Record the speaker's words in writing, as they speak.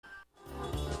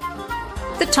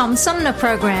The Tom Sumner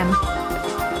Program.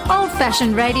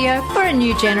 Old-fashioned radio for a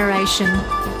new generation.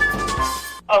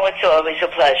 Oh, it's always a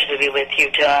pleasure to be with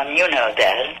you, Tom. You know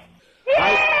that.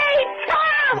 Yay,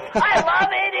 Tom! I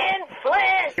love it in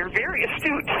Flint! You're very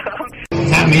astute, Tom.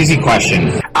 Not an easy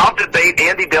question. I'll debate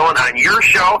Andy Dillon on your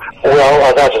show.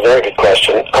 Well, that's a very good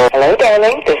question. Hello,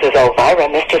 darling. This is Elvira,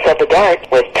 Mistress of the Dark,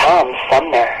 with Tom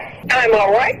Sumner. I'm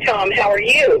all right, Tom. How are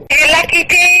you? You lucky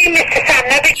day, Mr.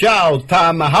 Sumner. Ciao,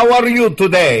 Tom. How are you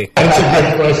today? That's a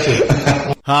good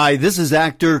question. Hi, this is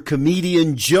actor,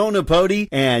 comedian Joe Napodi,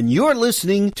 and you're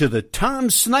listening to the Tom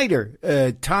Smothers.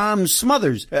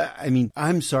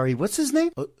 I'm sorry, what's his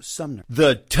name? Sumner.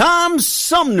 The Tom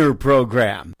Sumner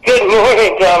Program. Good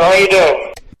morning, Tom. How you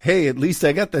doing? Hey, at least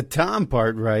I got the Tom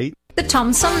part right. The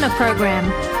Tom Sumner Program.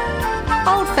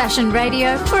 Old-fashioned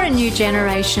radio for a new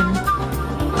generation.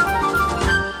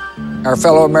 Our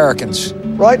fellow Americans.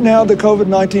 Right now, the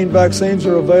COVID-19 vaccines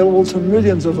are available to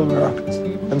millions of Americans.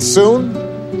 And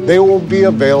soon, they will be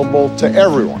available to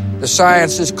everyone. The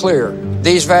science is clear.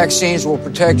 These vaccines will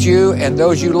protect you and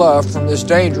those you love from this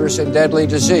dangerous and deadly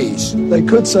disease. They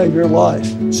could save your life.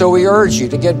 So we urge you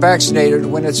to get vaccinated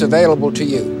when it's available to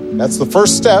you. That's the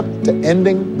first step to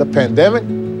ending the pandemic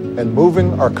and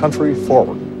moving our country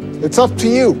forward. It's up to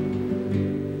you.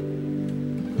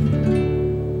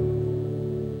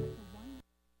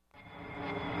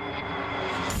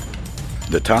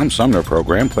 The Tom Sumner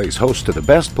Program plays host to the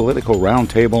best political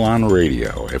roundtable on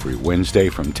radio every Wednesday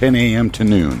from 10 a.m. to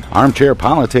noon. Armchair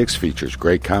Politics features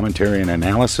great commentary and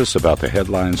analysis about the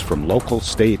headlines from local,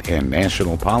 state, and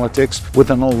national politics with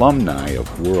an alumni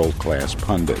of world-class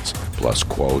pundits, plus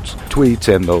quotes, tweets,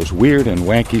 and those weird and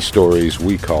wacky stories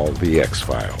we call the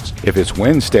X-Files. If it's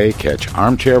Wednesday, catch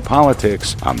Armchair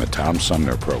Politics on the Tom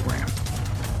Sumner Program.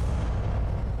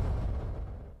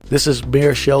 This is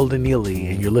Mayor Sheldon Neely,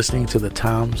 and you're listening to the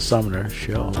Tom Sumner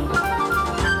Show.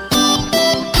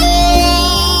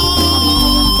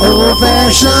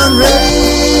 Old-fashioned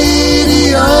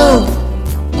radio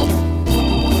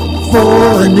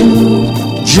for a new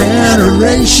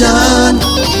generation.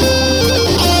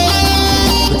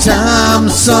 The Tom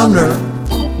Sumner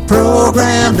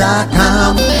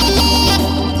Program.com.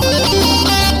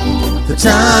 The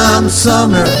Tom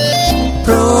Sumner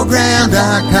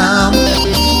Program.com.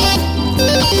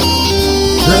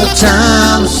 The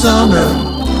Tom Sumner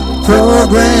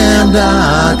Program.com.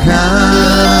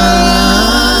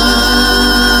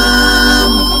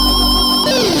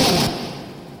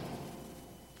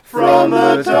 From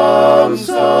the Tom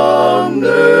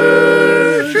Sumner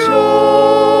Show.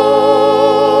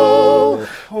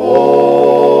 Oh,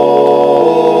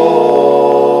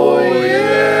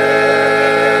 yeah.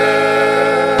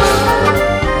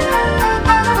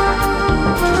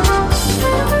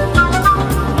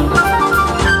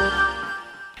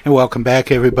 And welcome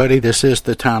back, everybody. This is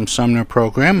the Tom Sumner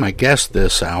Program. My guest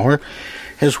this hour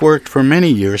has worked for many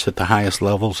years at the highest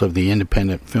levels of the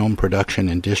independent film production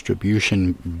and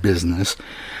distribution business.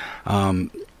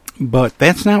 But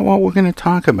that's not what we're going to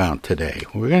talk about today.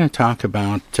 We're going to talk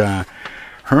about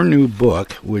her new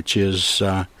book, which is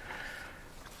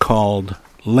called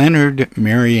Leonard,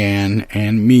 Marianne,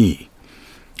 and Me.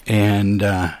 And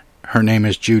her name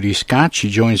is Judy Scott.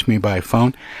 She joins me by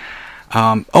phone.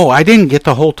 I didn't get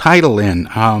the whole title in.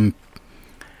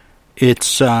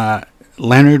 It's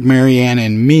Leonard, Marianne,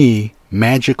 and Me,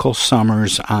 Magical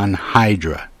Summers on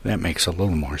Hydra. That makes a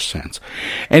little more sense.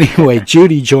 Anyway,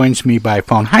 Judy joins me by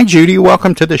phone. Hi, Judy.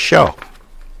 Welcome to the show.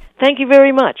 Thank you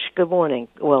very much. Good morning.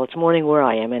 Well, it's morning where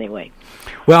I am anyway.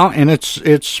 Well, and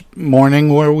it's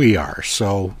morning where we are,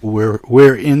 so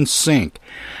we're in sync.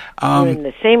 We're in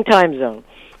the same time zone.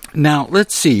 Now,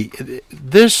 let's see.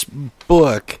 This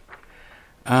book...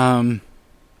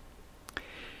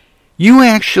 you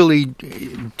actually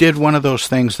did one of those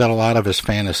things that a lot of us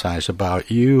fantasize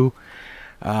about. You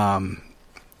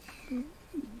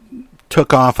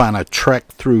took off on a trek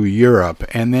through Europe,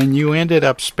 and then you ended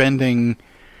up spending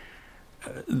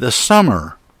the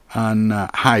summer on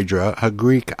Hydra, a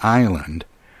Greek island.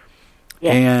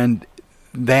 Yes. And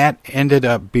that ended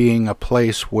up being a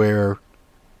place where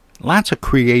lots of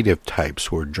creative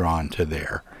types were drawn to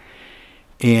there.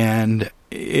 And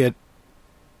it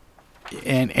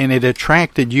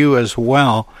attracted you as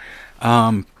well,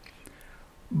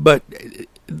 but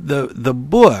the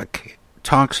book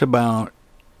talks about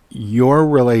your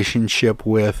relationship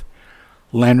with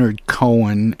Leonard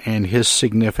Cohen and his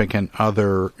significant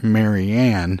other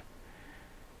Marianne.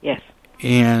 Yes.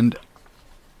 And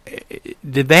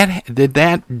did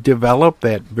that develop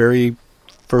that very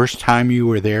first time you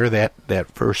were there,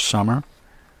 that first summer?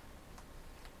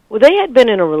 Well, they had been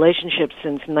in a relationship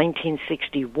since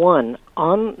 1961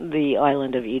 on the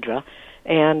island of Idra,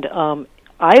 and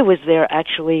I was there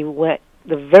actually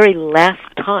the very last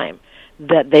time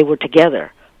that they were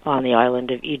together on the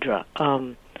island of Idra.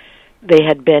 They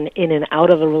had been in and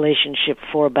out of a relationship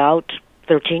for about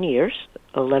 13 years,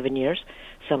 11 years,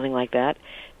 something like that.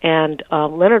 And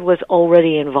Leonard was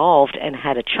already involved and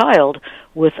had a child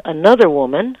with another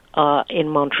woman in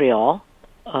Montreal,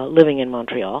 living in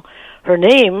Montreal. Her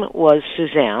name was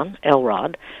Suzanne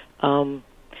Elrod,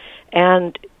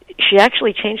 and she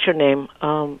actually changed her name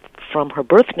from her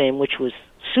birth name, which was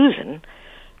Susan,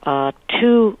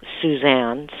 to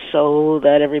Suzanne, so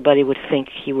that everybody would think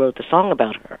he wrote the song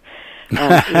about her.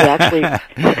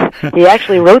 He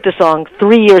actually wrote the song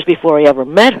 3 years before he ever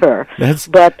met her.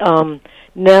 But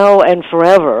now and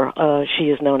forever, she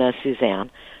is known as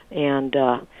Suzanne. And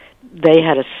they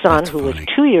had a son who was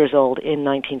 2 years old in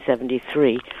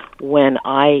 1973 when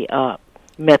I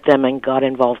met them and got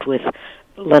involved with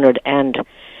Leonard and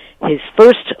his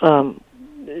first,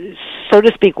 so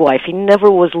to speak, wife. He never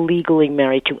was legally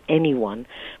married to anyone,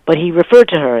 but he referred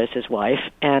to her as his wife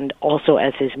and also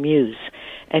as his muse.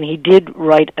 And he did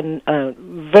write an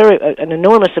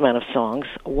enormous amount of songs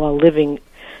while living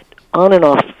on and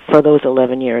off for those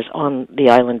 11 years on the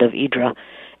island of Idra.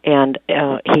 And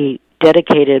he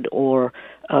dedicated or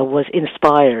was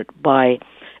inspired by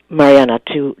Mariana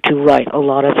to write a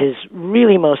lot of his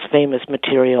really most famous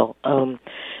material.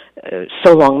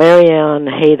 So Long Marianne,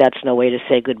 Hey, That's No Way to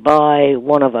Say Goodbye,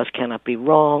 One of Us Cannot Be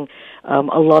Wrong,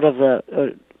 a lot of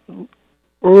the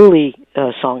early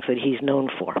songs that he's known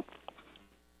for.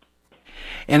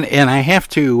 And I have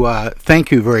to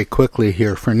thank you very quickly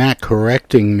here for not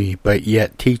correcting me, but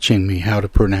yet teaching me how to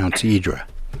pronounce Idra.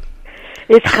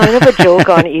 It's kind of a joke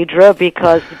on Idra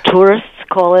because the tourists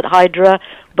call it Hydra,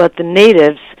 but the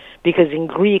natives, because in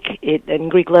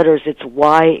Greek letters it's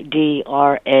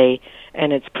Y-D-R-A,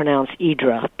 and it's pronounced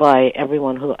Idra by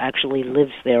everyone who actually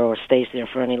lives there or stays there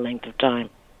for any length of time.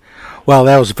 Well,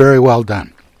 that was very well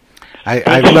done.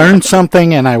 I learned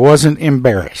something and I wasn't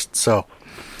embarrassed, so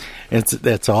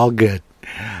that's all good.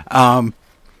 How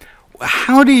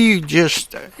do you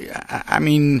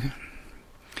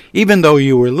even though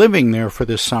you were living there for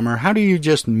this summer, how do you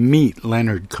just meet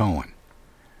Leonard Cohen?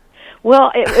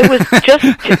 Well, it was just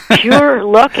pure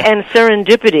luck and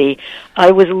serendipity.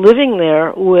 I was living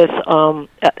there with,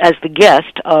 as the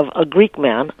guest of a Greek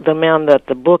man, the man that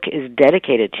the book is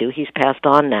dedicated to. He's passed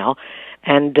on now.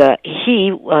 And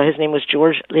his name was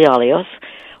George Lialios,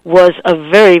 was a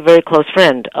very, very close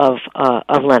friend of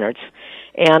Leonard's.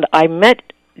 And I met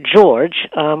George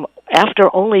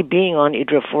after only being on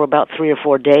Idra for about 3 or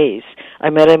 4 days. I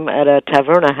met him at a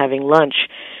taverna having lunch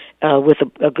with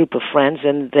a group of friends,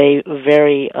 and they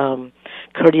very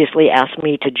courteously asked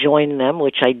me to join them,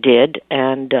 which I did,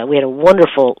 and we had a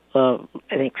wonderful an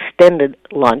extended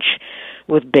lunch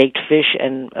with baked fish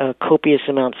and copious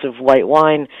amounts of white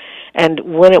wine. And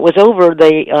when it was over,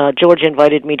 George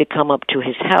invited me to come up to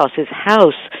his house. His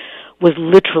house was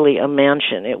literally a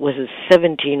mansion. It was a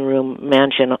 17-room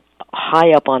mansion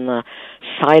high up on the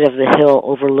side of the hill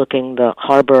overlooking the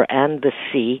harbor and the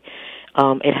sea.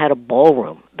 It had a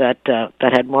ballroom that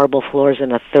had marble floors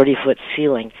and a 30-foot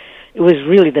ceiling. It was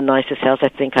really the nicest house I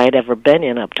think I had ever been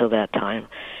in up till that time.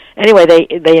 Anyway,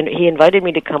 he invited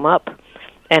me to come up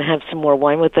and have some more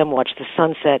wine with them, watch the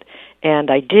sunset, and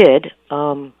I did.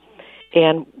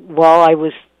 And while I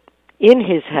was in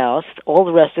his house, all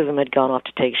the rest of them had gone off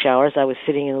to take showers. I was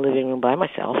sitting in the living room by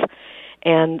myself,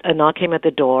 and a knock came at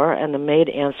the door, and the maid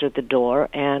answered the door,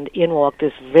 and in walked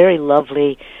this very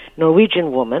lovely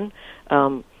Norwegian woman,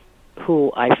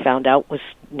 who I found out was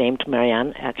named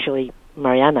Marianne. Actually,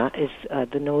 Mariana is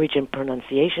the Norwegian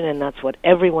pronunciation, and that's what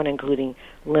everyone, including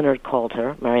Leonard, called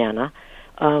her, Mariana.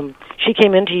 She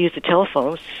came in to use the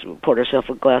telephones, poured herself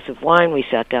a glass of wine, we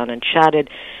sat down and chatted,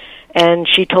 and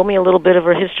she told me a little bit of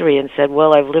her history and said,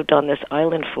 well, I've lived on this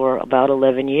island for about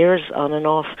 11 years, on and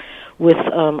off, with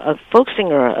a folk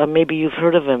singer. Maybe you've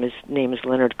heard of him. His name is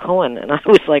Leonard Cohen. And I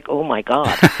was like, oh, my God.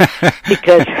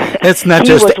 Because it's not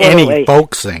just any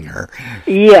folk singer.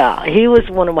 Yeah, he was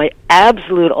one of my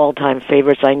absolute all-time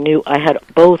favorites. I had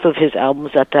both of his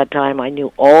albums at that time. I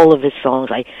knew all of his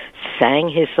songs. I sang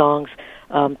his songs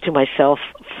to myself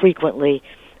frequently.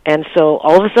 And so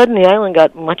all of a sudden the island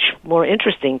got much more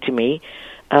interesting to me.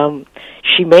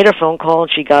 She made her phone call,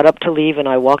 and she got up to leave, and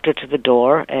I walked her to the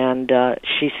door, and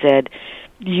she said,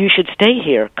 you should stay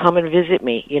here. Come and visit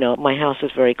me. You know, my house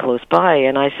is very close by.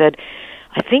 And I said,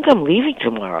 I think I'm leaving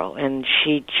tomorrow. And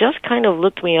she just kind of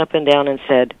looked me up and down and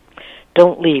said,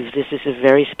 don't leave. This is a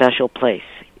very special place.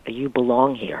 You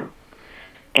belong here.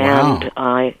 And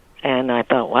wow. And I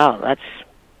thought, wow, that's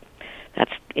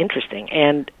interesting.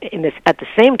 And at the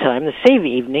same time, the same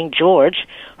evening, George,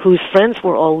 whose friends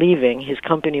were all leaving, his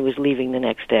company was leaving the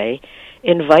next day,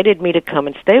 invited me to come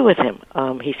and stay with him.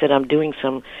 He said, I'm doing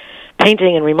some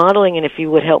painting and remodeling, and if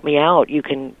you would help me out, you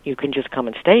can just come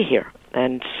and stay here.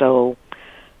 And so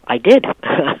I did.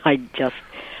 I just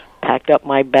packed up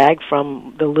my bag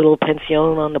from the little pension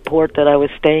on the port that I was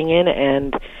staying in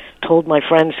and told my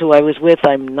friends who I was with,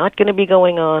 I'm not going to be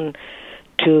going on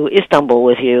to Istanbul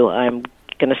with you. I'm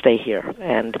going to stay here.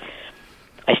 And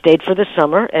I stayed for the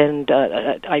summer, and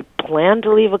I planned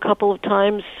to leave a couple of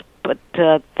times, but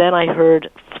then I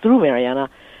heard through Mariana,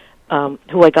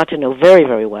 who I got to know very,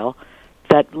 very well,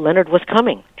 that Leonard was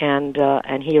coming, and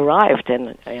he arrived,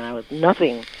 and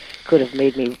nothing could have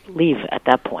made me leave at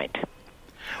that point.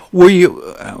 Were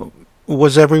you?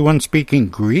 Was everyone speaking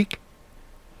Greek?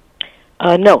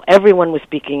 No, everyone was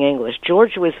speaking English.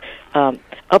 George was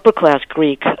upper-class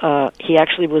Greek. He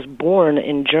actually was born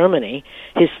in Germany.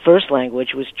 His first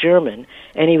language was German,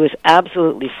 and he was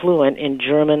absolutely fluent in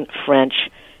German, French,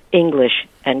 English,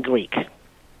 and Greek,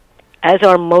 as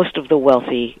are most of the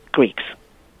wealthy Greeks.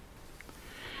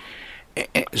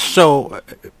 So,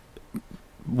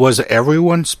 was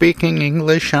everyone speaking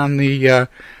English on the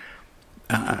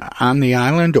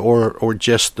island, or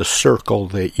just the circle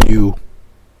that you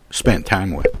spent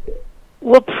time with?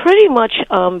 Well, pretty much.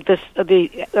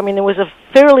 There was a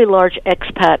fairly large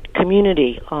expat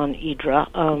community on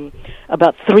Idra.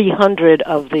 About 300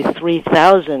 of the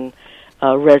 3,000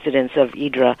 residents of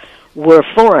Idra were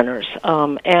foreigners,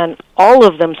 and all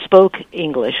of them spoke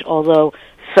English, although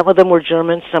some of them were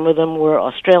German, some of them were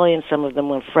Australian, some of them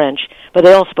were French, but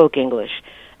they all spoke English.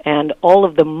 And all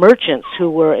of the merchants who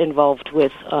were involved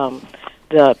with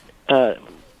the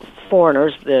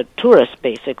foreigners, the tourists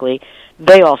basically,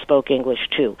 they all spoke English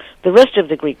too. The rest of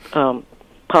the Greek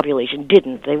population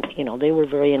didn't. They were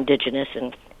very indigenous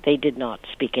and they did not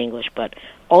speak English, but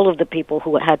all of the people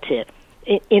who had to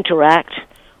interact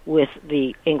with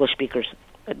the English speakers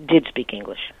did speak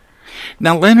English.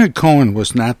 Now, Leonard Cohen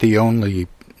was not the only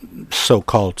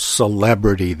so-called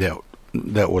celebrity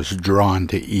that was drawn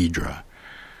to Idra.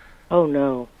 Oh,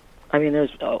 no. I mean,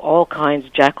 there's all kinds.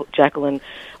 Jacqueline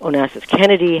Onassis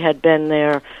Kennedy had been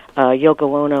there.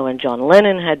 Yoko Ono and John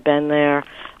Lennon had been there.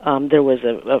 There was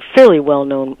a fairly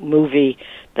well-known movie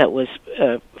that was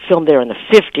filmed there in the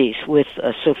 50s with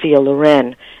Sophia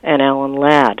Loren and Alan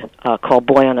Ladd called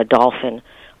Boy on a Dolphin.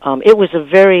 It was a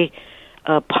very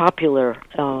popular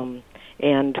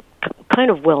and kind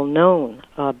of well-known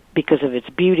because of its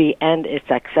beauty and its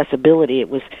accessibility. It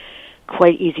was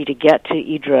quite easy to get to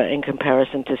Idra in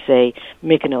comparison to, say,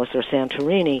 Mykonos or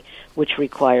Santorini, which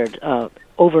required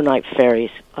overnight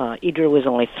ferries. Idra was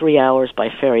only 3 hours by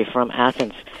ferry from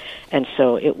Athens, and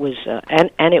so it was,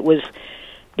 and it was,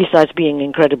 besides being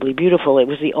incredibly beautiful, it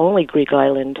was the only Greek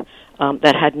island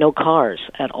that had no cars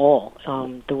at all.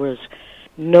 There was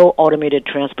no automated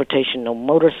transportation, no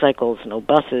motorcycles, no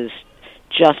buses,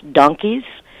 just donkeys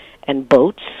and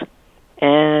boats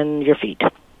and your feet.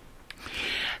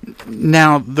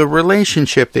 Now, the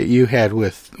relationship that you had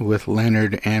with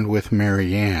Leonard and with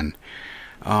Marianne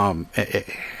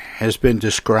has been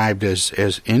described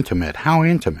as intimate. How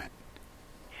intimate?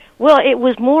 Well, it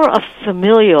was more a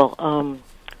familial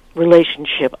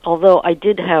relationship, although I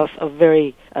did have a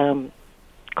very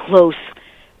close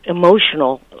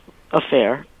emotional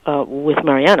affair with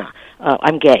Mariana.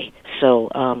 I'm gay, so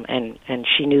and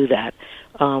she knew that,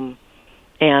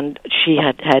 and she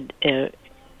had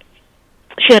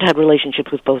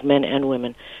relationships with both men and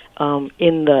women.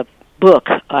 In the book,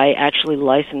 I actually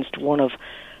licensed one of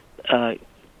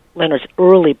Leonard's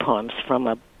early poems from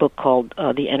a book called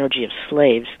The Energy of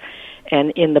Slaves,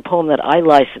 and in the poem that I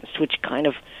licensed, which kind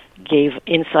of gave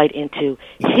insight into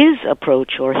his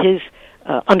approach or his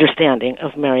understanding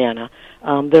of Mariana,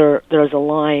 there's a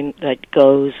line that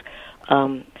goes,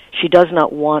 she does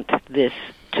not want this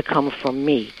to come from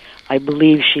me. I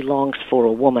believe she longs for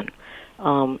a woman.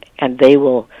 And they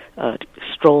will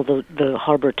stroll the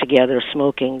harbor together,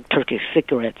 smoking Turkish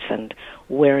cigarettes and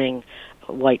wearing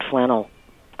white flannel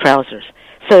trousers.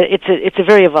 So it's a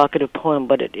very evocative poem,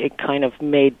 but it kind of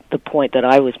made the point that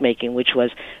I was making, which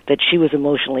was that she was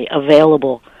emotionally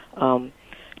available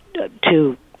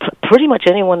to pretty much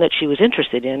anyone that she was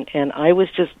interested in, and I was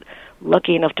just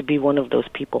lucky enough to be one of those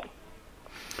people.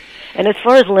 And as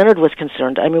far as Leonard was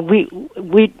concerned, I mean,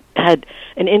 we had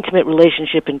an intimate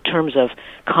relationship in terms of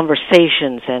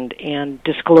conversations and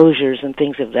disclosures and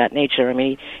things of that nature. I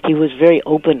mean, he was very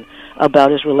open about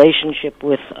his relationship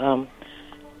with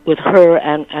her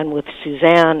and with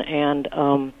Suzanne, and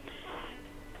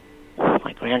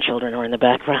my grandchildren are in the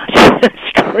background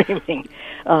screaming.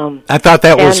 I thought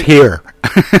that was here.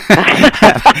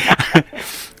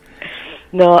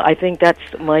 No, I think that's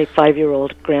my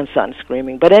 5-year-old grandson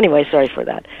screaming. But anyway, sorry for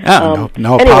that.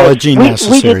 No apology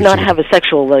necessary. We did not have a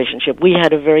sexual relationship. We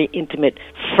had a very intimate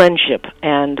friendship.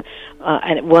 And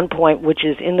at one point, which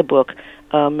is in the book,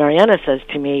 Mariana says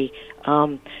to me,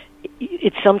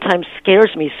 it sometimes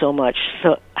scares me so much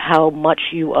how much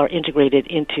you are integrated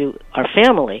into our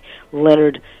family.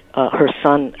 Leonard, her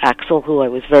son Axel, who I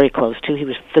was very close to, he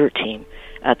was 13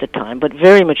 at the time, but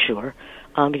very mature,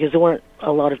 because there weren't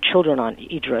a lot of children on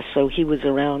Idris, so he was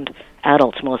around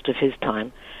adults most of his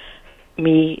time.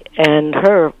 Me and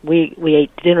her, we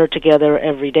ate dinner together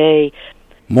every day.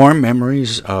 More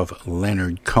memories of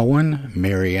Leonard Cohen,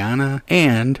 Mariana,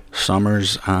 and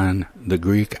summers on the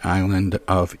Greek island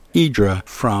of Idra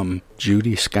from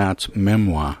Judy Scott's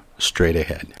memoir, straight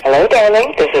ahead. Hello,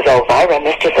 darling. This is Elvira,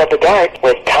 Mistress of the Dark,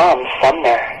 with Tom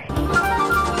Sumner.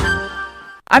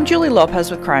 I'm Julie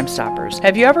Lopez with Crime Stoppers.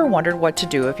 Have you ever wondered what to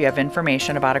do if you have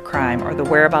information about a crime or the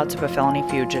whereabouts of a felony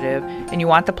fugitive and you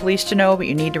want the police to know but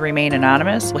you need to remain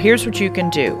anonymous? Well, here's what you can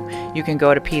do. You can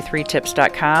go to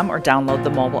p3tips.com or download the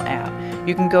mobile app.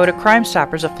 You can go to Crime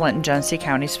Stoppers of Flint and Genesee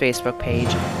County's Facebook page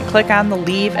and click on the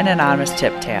Leave an Anonymous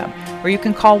Tip tab, or you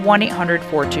can call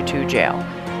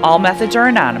 1-800-422-JAIL. All methods are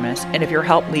anonymous, and if your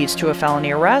help leads to a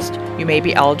felony arrest, you may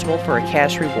be eligible for a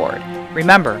cash reward.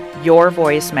 Remember, your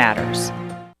voice matters.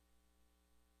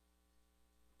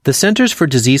 The Centers for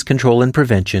Disease Control and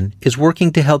Prevention is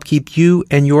working to help keep you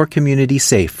and your community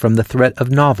safe from the threat of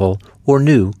novel or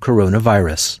new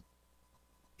coronavirus.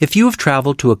 If you have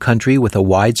traveled to a country with a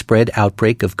widespread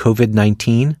outbreak of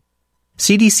COVID-19,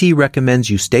 CDC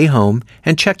recommends you stay home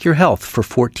and check your health for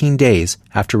 14 days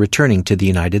after returning to the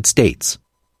United States.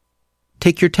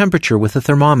 Take your temperature with a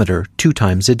thermometer 2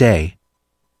 times a day.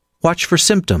 Watch for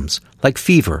symptoms like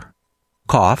fever,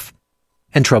 cough,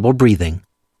 and trouble breathing.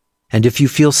 And if you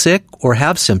feel sick or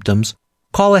have symptoms,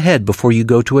 call ahead before you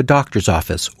go to a doctor's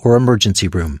office or emergency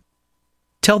room.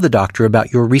 Tell the doctor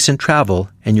about your recent travel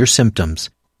and your symptoms,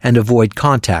 and avoid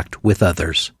contact with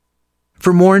others.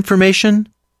 For more information,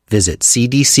 visit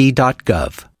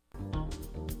cdc.gov.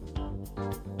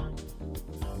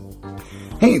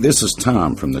 Hey, this is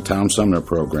Tom from the Tom Sumner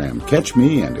Program. Catch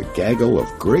me and a gaggle of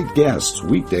great guests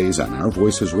weekdays on Our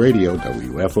Voices Radio,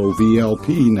 WFOVLP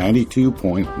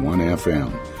 92.1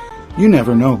 FM. You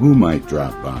never know who might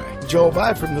drop by. Joe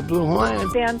By from the Blue Hawaiian.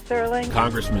 Dan Sterling.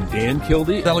 Congressman Dan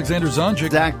Kildee. Alexander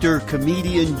Zonjic. Actor,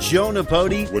 comedian Joe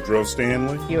Napodi. Woodrow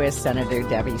Stanley. U.S. Senator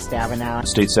Debbie Stabenow.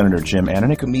 State Senator Jim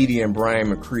Ananich. Comedian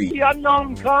Brian McCree. The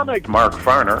unknown comic. Mark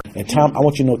Farner. And Tom, I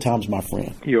want you to know Tom's my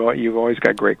friend. You've always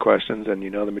got great questions, and you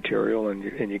know the material, and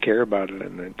you care about it,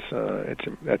 and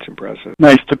that's impressive.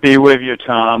 Nice to be with you,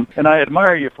 Tom. And I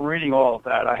admire you for reading all of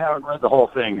that. I haven't read the whole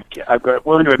thing. I've got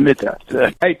willing to admit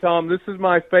that. Hey, Tom, this is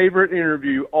my favorite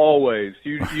interview always.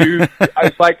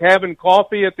 It's like having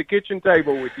coffee at the kitchen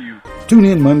table with you. Tune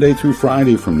in Monday through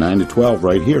Friday from 9 to 12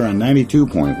 right here on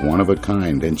 92.1 of a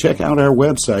kind, and check out our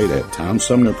website at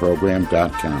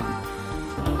TomSumnerProgram.com.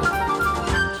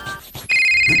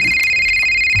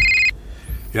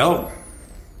 Yo,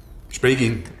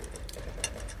 speaking.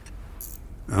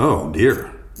 Oh,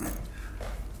 dear.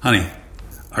 Honey,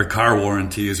 our car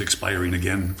warranty is expiring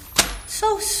again.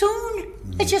 So soon?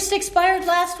 It just expired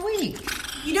last week.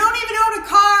 You don't even own a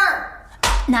car!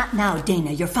 Not now,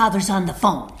 Dana. Your father's on the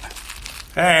phone.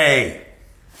 Hey!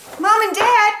 Mom and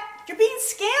Dad, you're being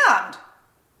scammed.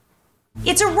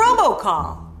 It's a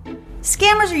robocall.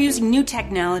 Scammers are using new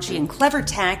technology and clever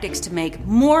tactics to make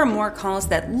more and more calls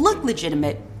that look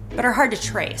legitimate but are hard to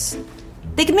trace.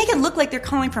 They can make it look like they're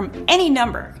calling from any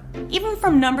number, even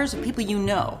from numbers of people you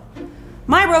know.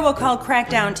 My robocall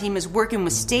crackdown team is working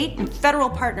with state and federal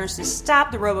partners to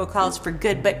stop the robocalls for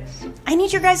good, but I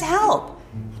need your guys' help.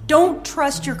 Don't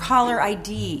trust your caller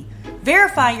ID.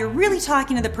 Verify you're really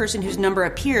talking to the person whose number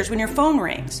appears when your phone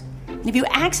rings. If you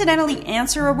accidentally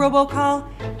answer a robocall,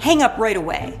 hang up right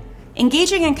away.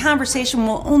 Engaging in conversation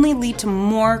will only lead to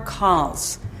more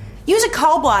calls. Use a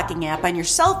call blocking app on your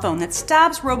cell phone that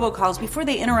stops robocalls before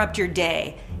they interrupt your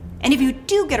day. And if you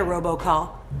do get a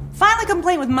robocall, file a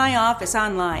complaint with my office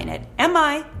online at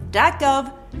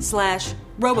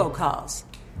mi.gov/robocalls.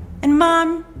 And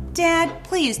Mom, Dad,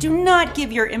 please do not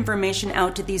give your information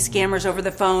out to these scammers over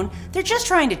the phone. They're just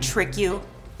trying to trick you.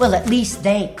 Well, at least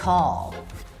they call.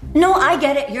 No, I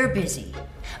get it, you're busy.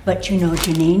 But you know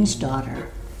Janine's daughter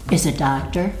is a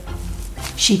doctor.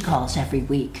 She calls every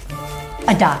week.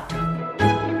 A doctor.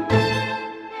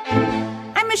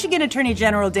 I'm Michigan Attorney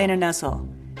General Dana Nessel.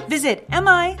 Visit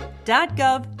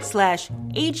mi.gov/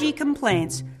 AG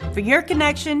Complaints for your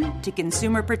connection to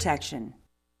consumer protection.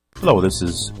 Hello, this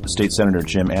is State Senator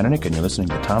Jim Ananick, and you're listening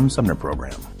to the Tom Sumner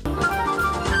Program.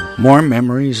 More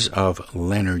memories of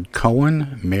Leonard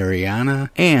Cohen,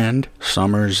 Mariana, and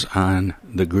summers on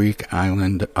the Greek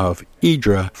island of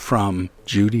Hydra from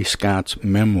Judy Scott's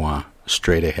memoir,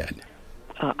 Straight Ahead.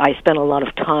 I spent a lot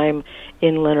of time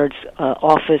in Leonard's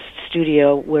office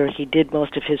studio where he did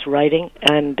most of his writing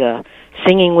and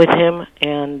singing with him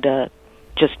and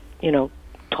just,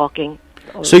 talking.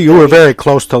 So you were very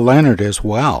close to Leonard as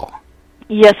well.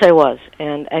 Yes, I was,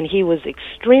 and he was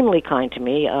extremely kind to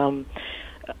me.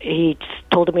 He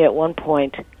told me at one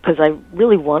point, because I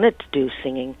really wanted to do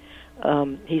singing,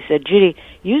 he said, "Judy,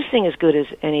 you sing as good as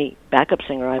any backup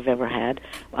singer I've ever had.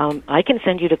 I can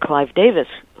send you to Clive Davis,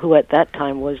 who at that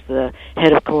time was the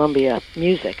head of Columbia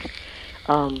Music."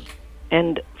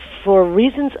 And for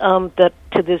reasons that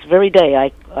to this very day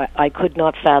I could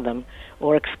not fathom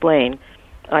or explain,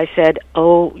 I said,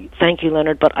 "Oh, thank you,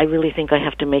 Leonard, but I really think I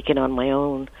have to make it on my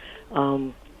own."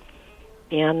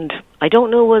 And I don't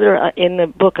know whether, in the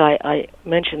book I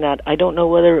mentioned that, I don't know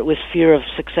whether it was fear of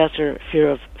success or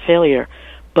fear of failure,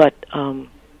 but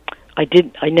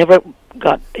I never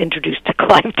got introduced to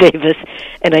Clive Davis,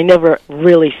 and I never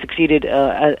really succeeded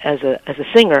as a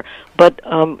singer. But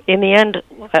in the end,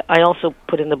 I also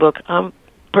put in the book, I'm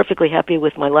perfectly happy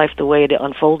with my life the way it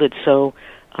unfolded, so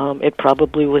it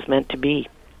probably was meant to be.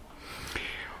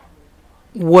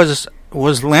 Was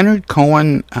Leonard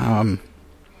Cohen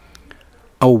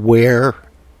aware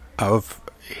of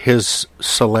his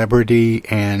celebrity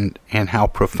and how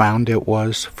profound it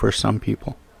was for some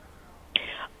people?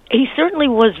 He certainly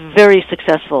was very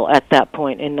successful at that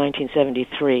point in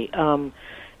 1973.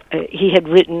 He had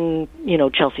written,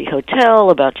 Chelsea Hotel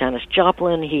about Janis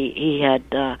Joplin.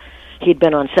 He'd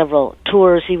been on several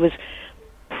tours. He was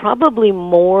probably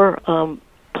more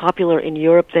popular in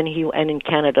Europe and in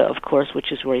Canada, of course,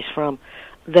 which is where he's from,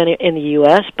 than in the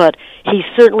U.S., but he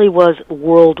certainly was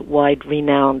worldwide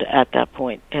renowned at that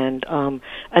point. And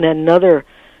another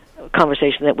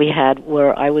conversation that we had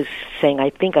where I was saying, I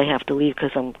think I have to leave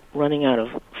because I'm running out of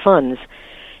funds,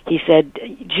 he said,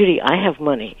 "Judy, I have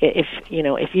money.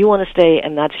 If you want to stay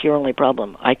and that's your only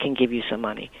problem, I can give you some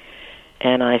money."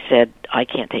 And I said, "I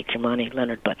can't take your money,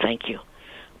 Leonard, but thank you."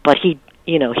 But he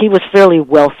was fairly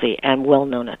wealthy and well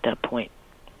known at that point.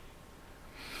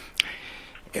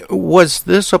 Was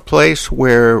this a place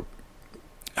where,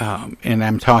 and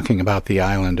I'm talking about the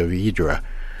island of Hydra,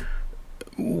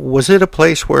 was it a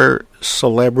place where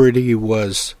celebrity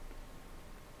was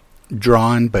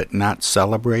drawn but not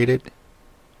celebrated?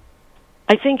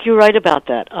 I think you're right about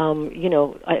that.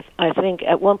 I think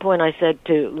at one point I said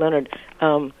to Leonard,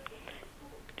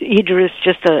 Hydra is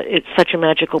it's such a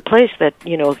magical place that,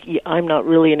 I'm not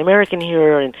really an American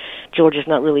here, and George is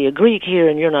not really a Greek here,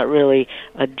 and you're not really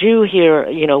a Jew here.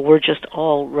 We're just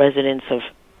all residents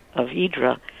of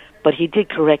Hydra. But he did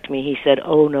correct me. He said,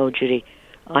 "Oh, no, Judy,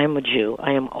 I'm a Jew.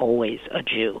 I am always a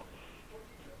Jew."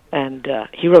 And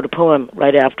he wrote a poem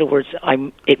right afterwards.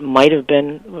 It might have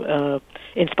been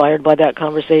inspired by that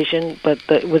conversation, but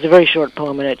it was a very short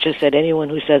poem, and it just said, "Anyone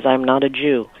who says I'm not a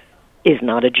Jew is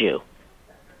not a Jew."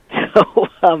 So,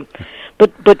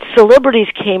 but celebrities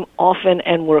came often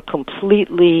and were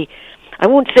completely, I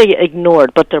won't say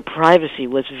ignored, but their privacy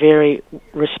was very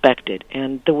respected.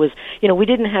 And there was, we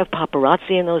didn't have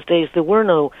paparazzi in those days. There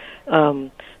was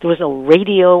no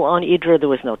radio on Hydra. There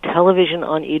was no television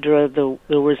on Hydra.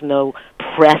 There was no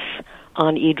press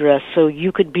on Hydra. So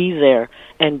you could be there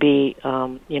and be,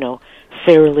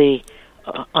 fairly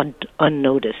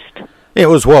unnoticed. It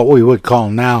was what we would call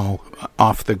now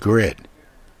off the grid.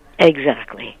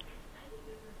 Exactly.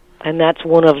 And that's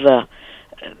one of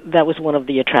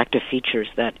the attractive features,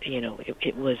 that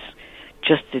it was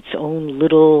just its own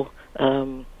little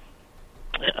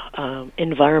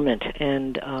environment,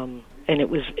 and it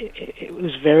was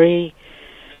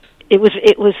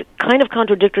kind of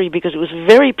contradictory because it was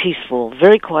very peaceful,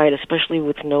 very quiet, especially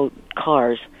with no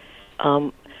cars,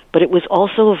 but it was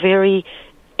also very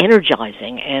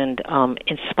energizing and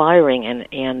inspiring,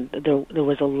 and there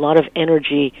was a lot of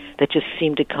energy that just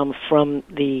seemed to come from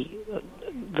the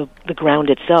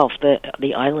ground itself,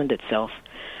 the island itself,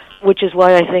 which is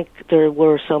why I think there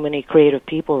were so many creative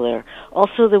people there.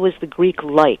 Also, there was the Greek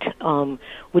light,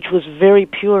 which was very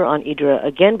pure on Hydra,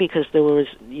 again because there was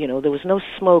no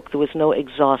smoke, there was no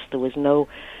exhaust, there was no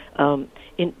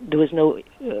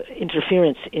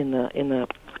interference in the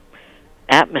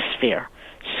atmosphere.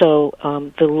 So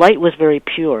the light was very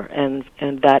pure, and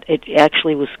that it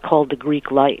actually was called the Greek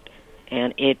light,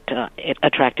 and it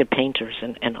attracted painters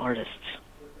and artists.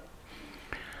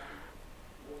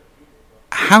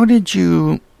 How did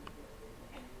you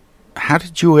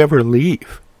ever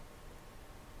leave?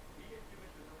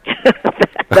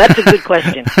 That's a good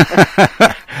question.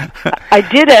 I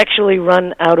did actually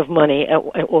run out of money,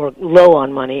 or low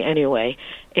on money anyway,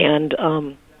 and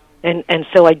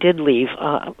so I did leave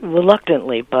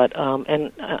reluctantly. But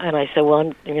and I said, well,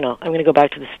 I'm going to go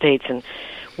back to the States and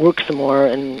work some more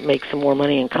and make some more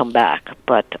money and come back.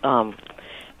 But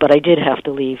I did have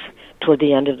to leave toward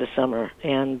the end of the summer,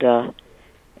 and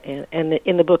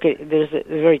in the book there's a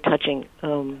very touching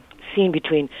scene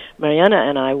between Mariana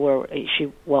and I, where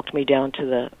she walked me down to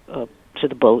the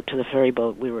boat, to the ferry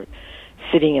boat. We were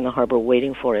sitting in the harbor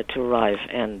waiting for it to arrive,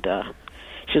 and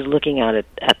she was looking at it,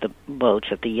 at the boats,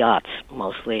 at the yachts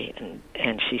mostly,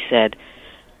 and she said,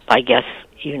 "I guess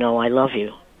you know I love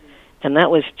you," and that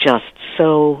was just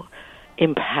so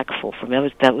impactful for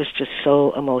me. That was just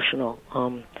so emotional.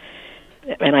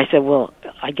 And I said, "Well,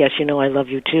 I guess you know I love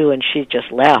you too." And she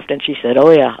just laughed, and she said, "Oh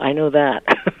yeah, I know that."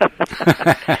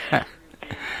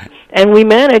 And we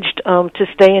managed to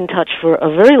stay in touch for a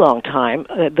very long time.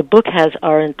 The book has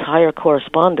our entire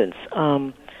correspondence,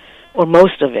 or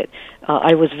most of it.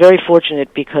 I was very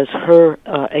fortunate because her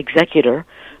executor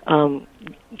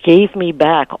gave me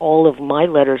back all of my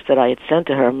letters that I had sent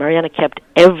to her. Mariana kept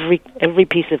every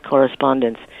piece of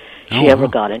correspondence she ever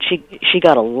got, and she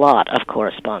got a lot of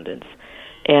correspondence,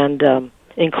 and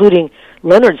including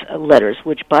Leonard's letters,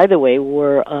 which, by the way,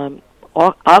 were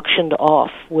auctioned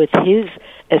off with his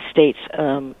estate's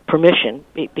permission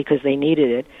because they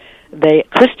needed it.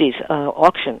 Christie's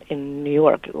auction in New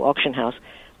York, auction house,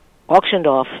 auctioned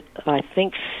off, I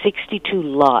think, 62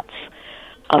 lots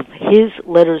of his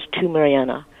letters to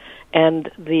Mariana, and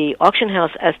the auction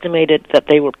house estimated that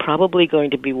they were probably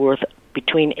going to be worth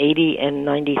between $80,000 and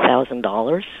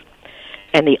 $90,000,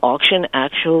 and the auction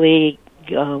actually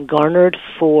garnered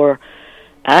for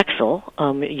Axel,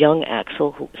 young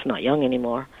Axel, who's not young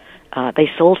anymore, they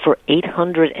sold for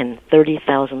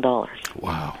 $830,000.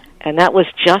 Wow. And that was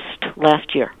just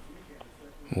last year.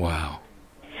 Wow.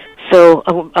 So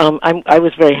I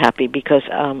was very happy because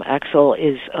Axel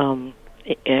has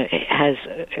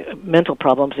mental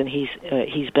problems, and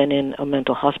he's been in a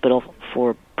mental hospital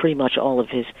for pretty much all of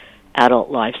his adult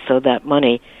life. So that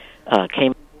money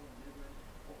came.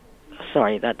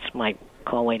 Sorry, that's my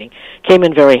call waiting. Came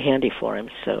in very handy for him.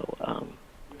 So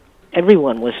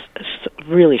everyone was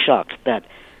really shocked that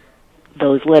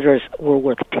those letters were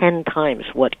worth 10 times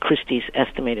what Christie's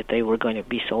estimated they were going to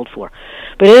be sold for.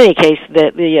 But in any case,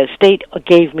 the state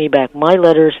gave me back my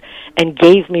letters and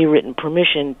gave me written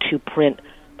permission to print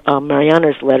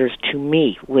Mariana's letters to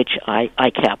me, which I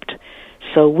kept.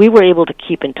 So we were able to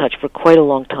keep in touch for quite a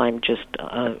long time just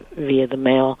via the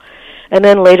mail. And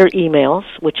then later emails,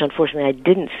 which unfortunately I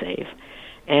didn't save.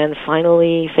 And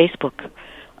finally Facebook.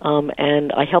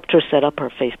 And I helped her set up her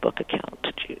Facebook account.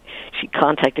 She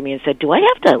contacted me and said, "Do I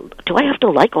have to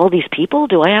like all these people?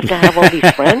 Do I have to have all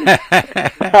these friends?"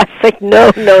 I think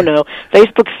no.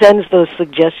 Facebook sends those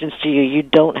suggestions to you. You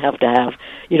don't have to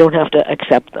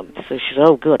accept them. So she said,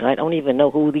 "Oh, good. I don't even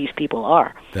know who these people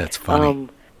are." That's funny.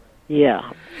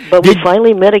 Yeah, but we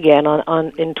finally met again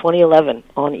in 2011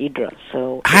 on Idra.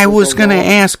 So I was going to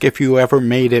ask if you ever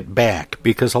made it back,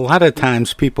 because a lot of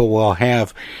times people will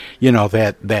have,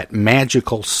 that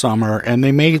magical summer, and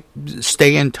they may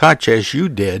stay in touch as you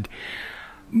did,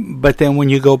 but then when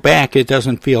you go back, it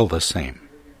doesn't feel the same.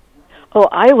 Oh,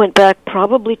 I went back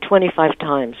probably 25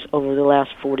 times over the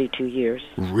last 42 years.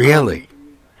 Really?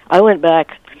 I went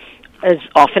back as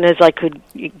often as I could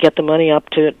get the money up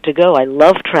to go. I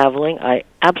love traveling. I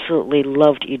absolutely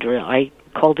loved Idra. I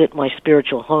called it my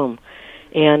spiritual home.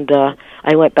 And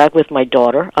I went back with my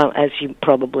daughter. As you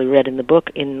probably read in the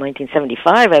book, in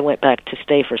 1975, I went back to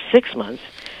stay for 6 months,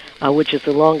 which is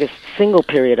the longest single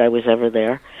period I was ever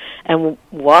there. And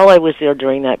while I was there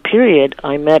during that period,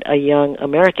 I met a young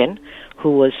American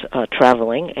who was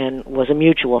traveling and was a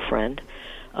mutual friend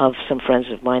of some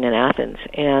friends of mine in Athens,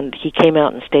 and he came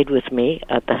out and stayed with me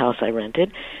at the house I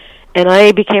rented, and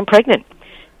I became pregnant,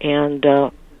 and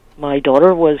my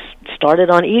daughter was started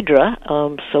on Idra,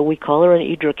 so we call her an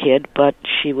Idra kid, but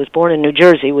she was born in New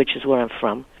Jersey, which is where I'm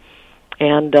from,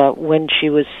 and when she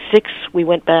was 6, we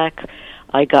went back.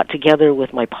 I got together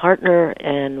with my partner,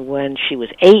 and when she was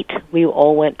 8, we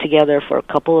all went together for a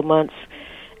couple of months,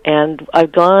 and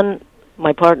I've gone,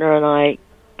 my partner and I,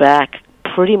 back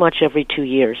pretty much every 2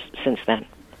 years since then.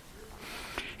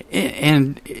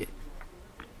 And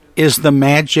is the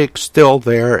magic still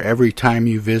there every time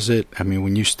you visit? I mean,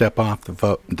 when you step off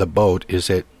the boat, is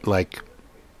it like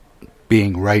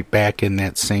being right back in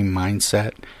that same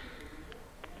mindset?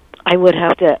 I would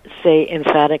have to say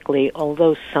emphatically,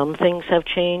 although some things have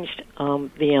changed,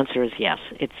 the answer is yes.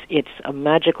 It's a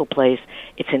magical place.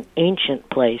 It's an ancient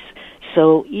place.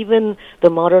 So even the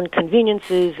modern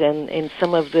conveniences and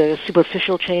some of the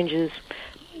superficial changes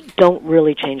don't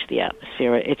really change the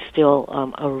atmosphere. It's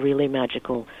still a really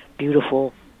magical,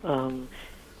 beautiful,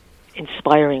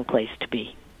 inspiring place to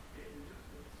be.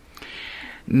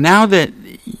 Now that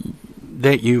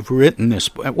you've written this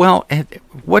book, well,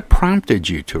 what prompted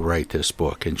you to write this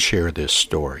book and share this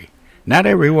story? Not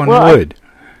everyone would.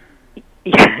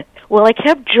 Well, I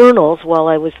kept journals while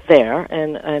I was there,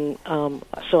 and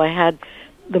so I had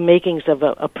the makings of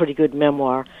a pretty good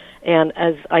memoir. And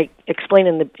as I explain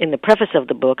in the preface of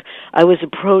the book, I was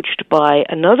approached by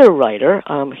another writer.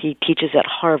 He teaches at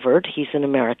Harvard. He's an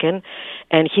American,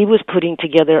 and he was putting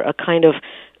together a kind of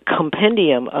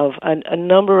compendium of a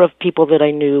number of people that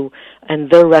I knew and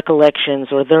their recollections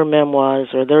or their memoirs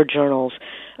or their journals.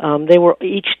 They were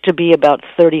each to be about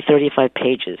 35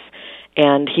 pages.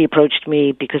 And he approached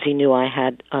me because he knew I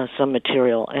had some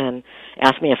material and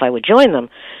asked me if I would join them.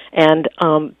 And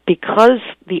because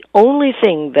the only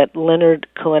thing that Leonard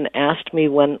Cohen asked me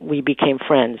when we became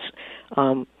friends,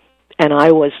 and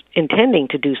I was intending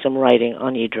to do some writing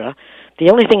on Idra, the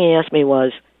only thing he asked me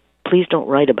was, please don't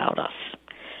write about us.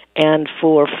 And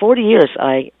for 40 years,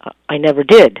 I never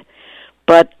did.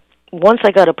 But once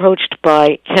I got approached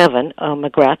by Kevin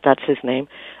McGrath, that's his name,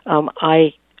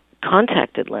 I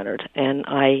contacted Leonard, and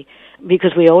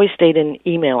because we always stayed in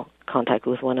email contact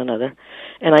with one another,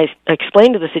 and I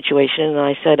explained the situation, and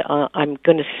I said, I'm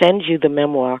going to send you the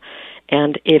memoir,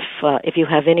 and if you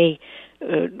have any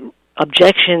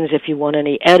objections, if you want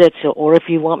any edits, or if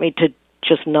you want me to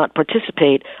just not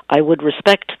participate, I would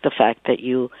respect the fact that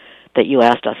you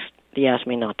asked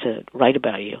me not to write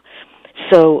about you.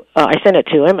 So I sent it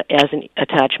to him as an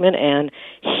attachment, and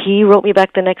he wrote me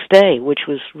back the next day, which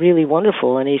was really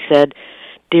wonderful. And he said,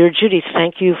 "Dear Judy,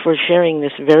 thank you for sharing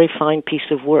this very fine piece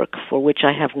of work for which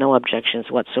I have no objections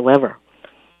whatsoever."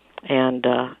 And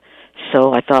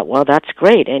so I thought, well, that's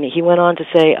great. And he went on to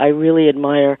say, I really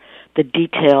admire the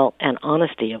detail and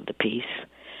honesty of the piece.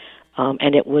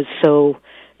 And it was so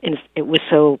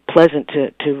pleasant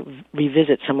to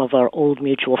revisit some of our old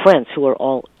mutual friends who are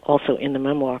all also in the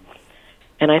memoir.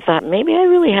 And I thought, maybe I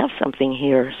really have something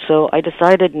here. So I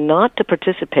decided not to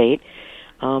participate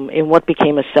in what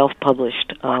became a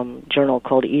self-published journal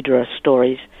called Idra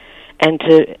Stories, and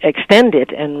to extend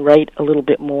it and write a little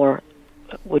bit more,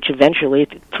 which eventually,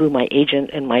 through my agent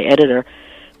and my editor,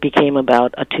 became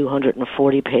about a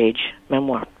 240-page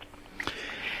memoir.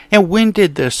 And when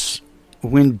did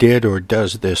or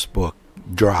does this book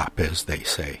drop, as they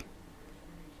say?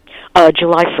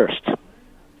 July 1st.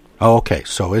 Okay,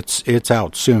 so it's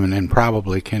out soon and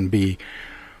probably can be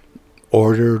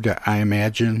ordered, I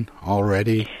imagine,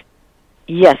 already?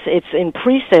 Yes, it's in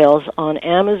pre-sales on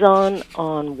Amazon,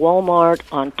 on Walmart,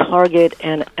 on Target,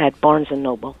 and at Barnes &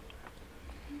 Noble.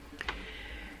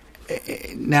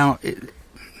 Now,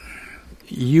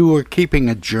 you were keeping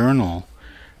a journal,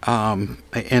 and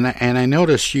I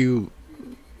noticed you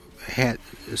had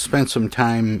spent some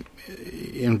time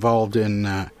involved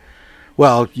in,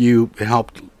 you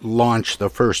helped launch the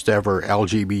first ever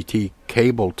LGBT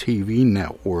cable TV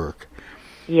network.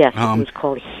 Yes, it was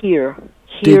called Here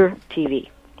TV.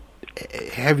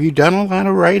 Have you done a lot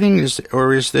of writing,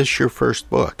 or is this your first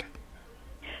book?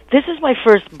 This is my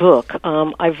first book.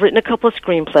 I've written a couple of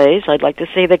screenplays. I'd like to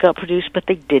say they got produced, but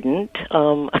they didn't.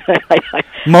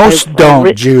 Most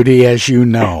don't, Judy, as you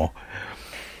know.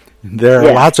 There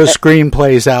are lots of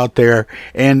screenplays out there,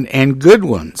 and good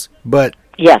ones, but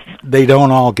yes, they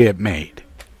don't all get made.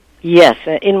 Yes,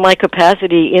 in my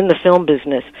capacity in the film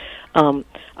business,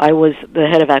 I was the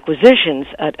head of acquisitions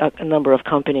at a number of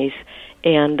companies,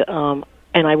 and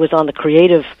I was on the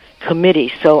creative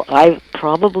committee. So I've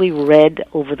probably read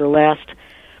over the last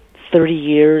 30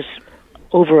 years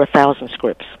over 1,000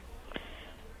 scripts,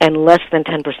 and less than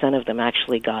 10% of them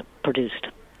actually got produced.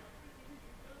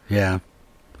 Yeah,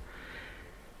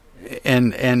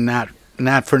 and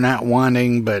not for not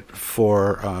wanting, but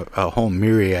for a whole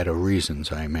myriad of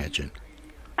reasons, I imagine.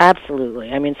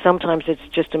 Absolutely. I mean, sometimes it's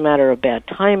just a matter of bad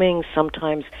timing.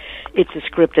 Sometimes it's a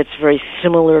script that's very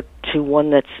similar to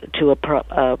one that's to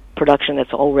a production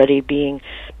that's already being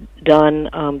done.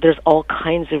 There's all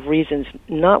kinds of reasons,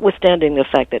 notwithstanding the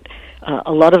fact that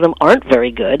a lot of them aren't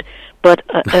very good, but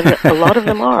and a lot of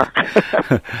them are.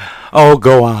 Oh,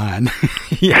 go on.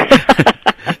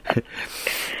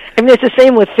 I mean, it's the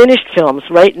same with finished films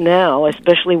right now,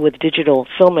 especially with digital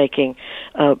filmmaking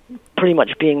pretty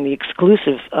much being the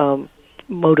exclusive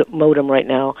modem right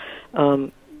now.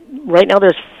 Right now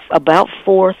there's about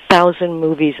 4,000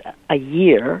 movies a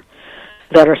year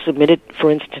that are submitted, for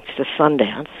instance, to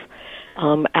Sundance,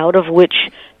 out of which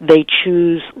they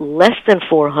choose less than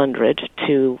 400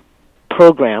 to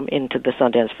program into the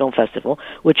Sundance Film Festival,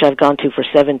 which I've gone to for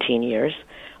 17 years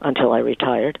until I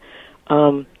retired.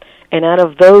 And out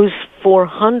of those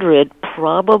 400,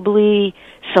 probably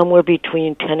somewhere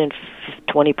between 10 and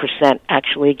 20%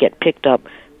 actually get picked up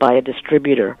by a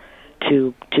distributor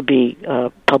to be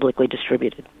publicly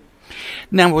distributed.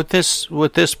 Now, with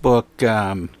this book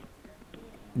done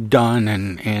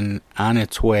and on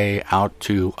its way out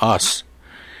to us,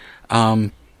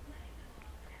 do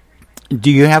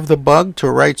you have the bug to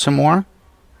write some more?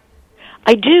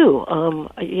 I do.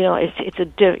 It's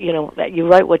you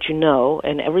write what you know,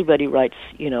 and everybody writes,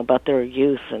 about their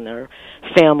youth and their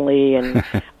family, and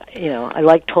I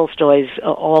like Tolstoy's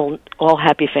all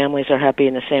happy families are happy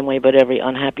in the same way, but every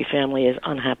unhappy family is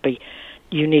unhappy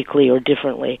uniquely or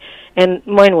differently. And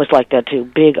mine was like that too.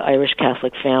 Big Irish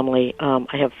Catholic family.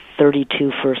 I have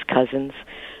 32 first cousins.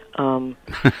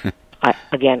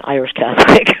 Again, Irish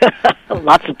Catholic.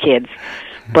 Lots of kids.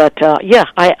 But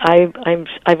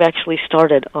I've actually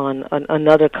started on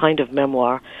another kind of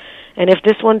memoir, and if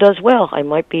this one does well, I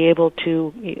might be able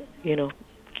to,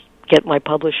 get my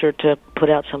publisher to put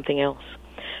out something else.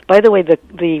 By the way,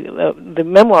 the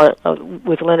memoir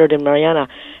with Leonard and Mariana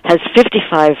has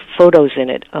 55 photos in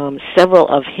it, several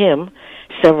of him,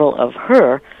 several of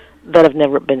her, that have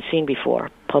never been seen before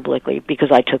publicly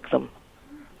because I took them.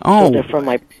 Oh, so they're from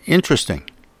my interesting.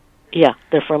 Yeah,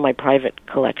 they're from my private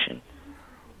collection.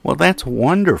 Well, that's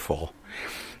wonderful.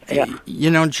 Yeah.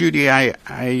 Judy, I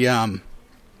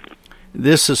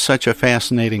this is such a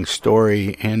fascinating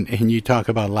story, and you talk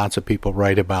about lots of people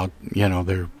write about,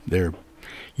 their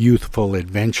youthful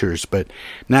adventures, but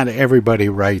not everybody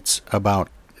writes about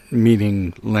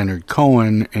meeting Leonard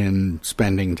Cohen and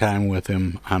spending time with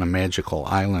him on a magical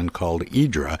island called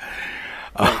Idra.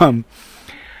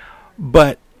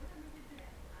 But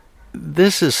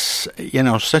this is,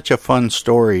 such a fun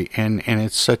story, and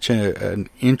it's such an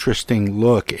interesting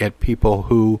look at people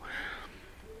who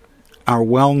are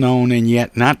well known and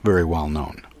yet not very well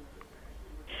known.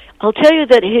 I'll tell you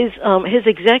that his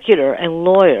executor and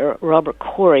lawyer, Robert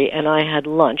Corey, and I had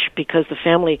lunch because the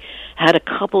family had a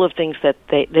couple of things that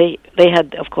they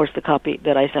had, of course, the copy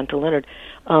that I sent to Leonard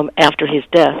after his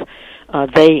death.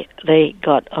 They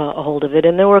got a hold of it,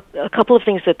 and there were a couple of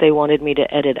things that they wanted me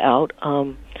to edit out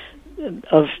of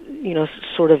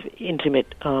sort of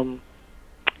intimate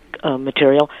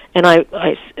material, and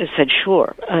I said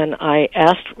sure, and I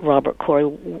asked Robert Corey,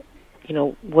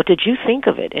 what did you think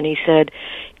of it? And he said,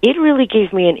 it really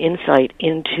gave me an insight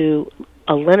into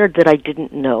a Leonard that I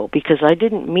didn't know, because I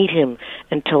didn't meet him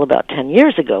until about 10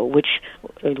 years ago, which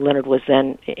Leonard was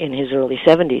then in his early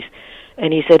 70s.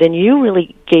 And he said, and you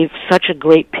really gave such a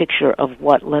great picture of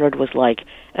what Leonard was like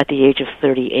at the age of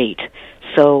 38.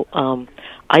 So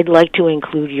I'd like to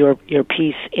include your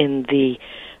piece in the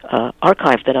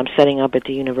archive that I'm setting up at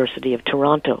the University of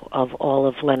Toronto of all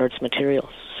of Leonard's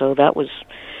materials. So that was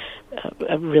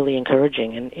really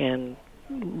encouraging and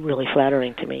really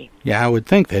flattering to me. Yeah, I would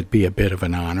think that'd be a bit of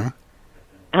an honor.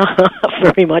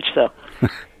 Very much so.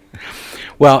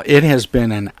 Well, it has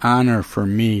been an honor for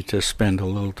me to spend a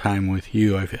little time with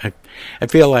you. I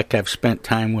feel like I've spent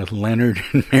time with Leonard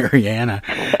and Mariana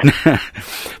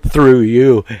through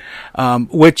you,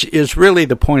 which is really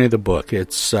the point of the book.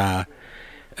 It's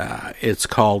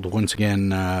called, once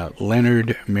again,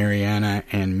 Leonard, Mariana,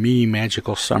 and Me,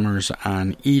 Magical Summers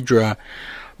on Idra,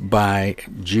 by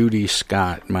Judy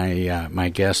Scott,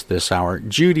 my guest this hour.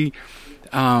 Judy,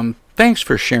 thanks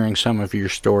for sharing some of your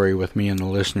story with me and the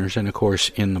listeners, and of course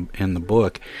in the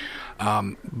book.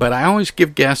 But I always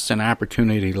give guests an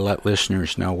opportunity to let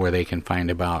listeners know where they can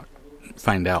find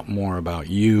out more about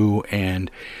you and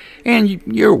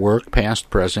your work, past,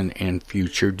 present, and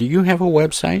future. Do you have a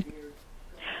website?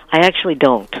 I actually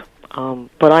don't,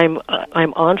 but I'm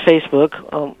on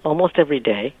Facebook almost every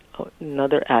day.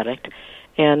 Another addict.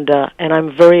 And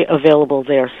I'm very available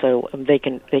there, so they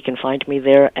can find me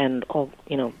there, and all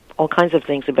kinds of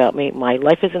things about me. My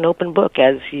life is an open book,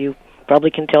 as you probably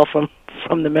can tell from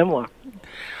the memoir.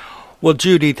 Well,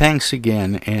 Judy, thanks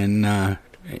again,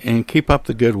 and keep up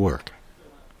the good work.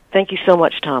 Thank you so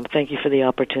much, Tom. Thank you for the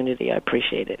opportunity. I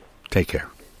appreciate it. Take care.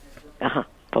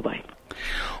 Bye-bye.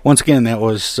 Once again, that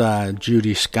was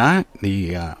Judy Scott,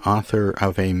 the author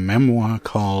of a memoir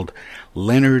called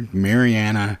Leonard,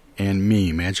 Mariana, and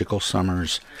Me, Magical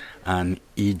Summers on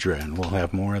Idra. And we'll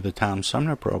have more of the Tom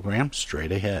Sumner program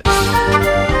straight ahead.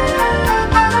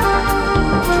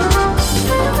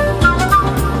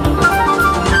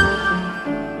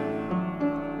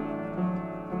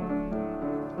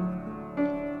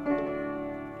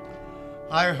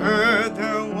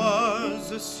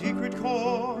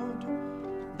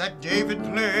 that David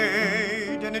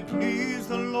played and it pleased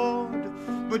the Lord,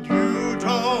 but you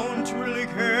don't really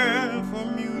care for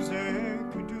music,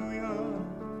 do ya?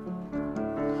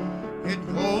 It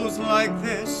goes like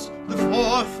this: the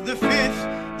fourth, the fifth,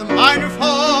 the minor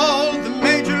fall, the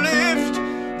major lift,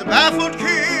 the baffled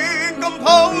king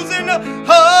composing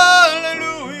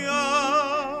hallelujah,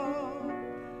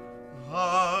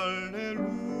 hallelujah,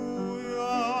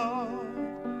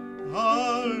 hallelujah,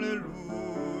 hallelujah,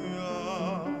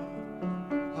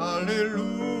 hallelujah.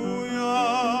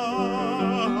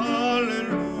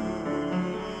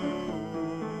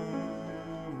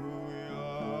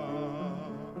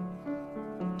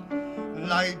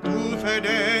 L'hai tu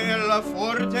fedele,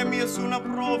 forte mi è su una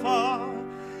prova,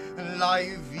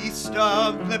 l'hai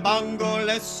vista plebando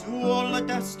le sue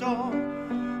testo,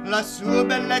 la sua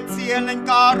bellezza e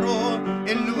l'incaro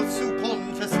e il suo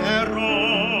confessero.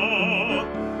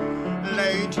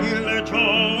 Lei ti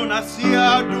legiona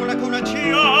sia ad una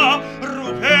conacia,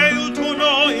 rupe il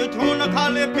tuo e tu una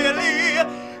tale peli,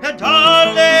 e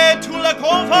dalle tu la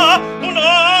cova un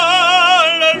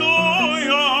alleluia.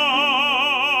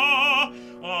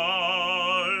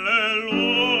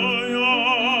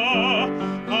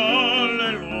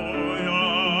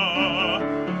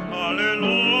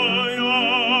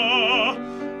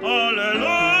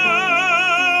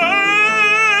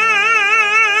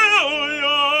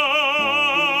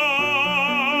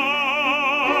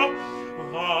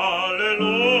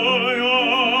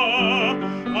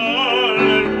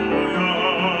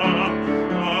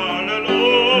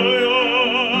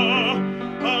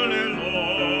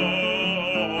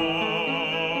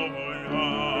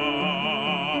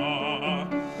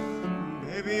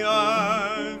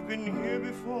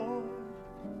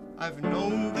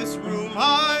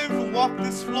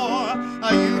 This floor,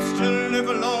 I used to live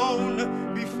alone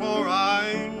before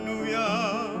I knew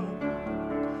ya.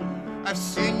 I've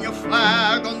seen your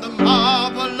flag on the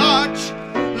marble arch.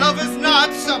 Love is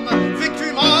not some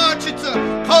victory march, it's a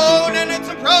code and it's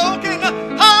a broken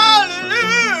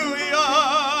hallelujah,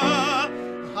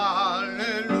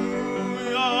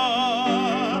 hallelujah,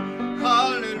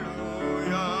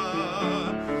 hallelujah,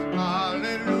 hallelujah,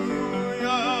 hallelujah.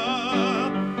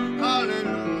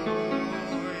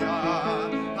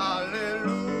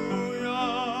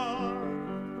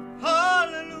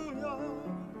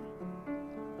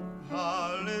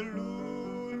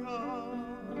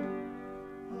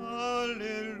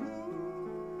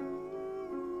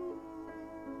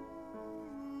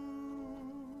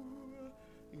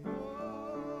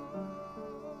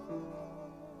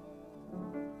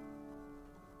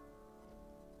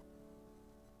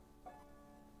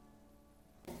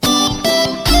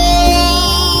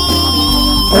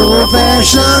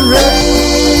 Old-fashioned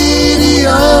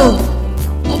radio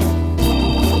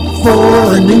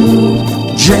for a new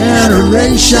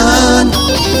generation.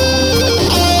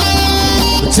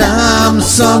 The Tom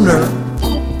Sumner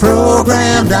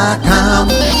Program.com.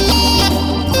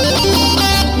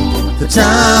 The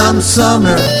Tom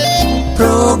Sumner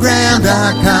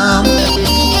Program.com.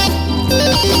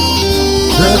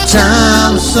 The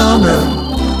Tom Sumner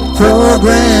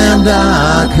Program.com.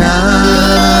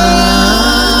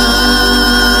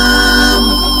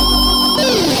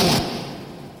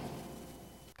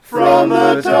 From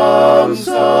the Tom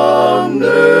Sumner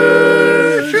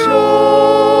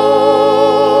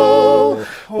Show.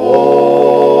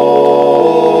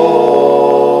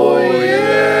 Oh,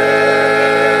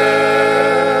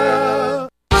 yeah.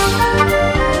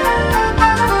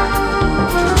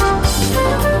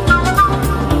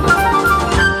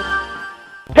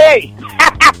 Hey,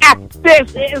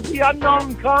 this is the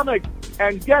Unknown Comic.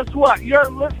 And guess what?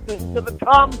 You're listening to the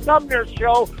Tom Sumner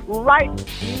Show right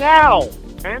now.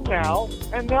 And now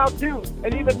too,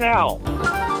 and even now.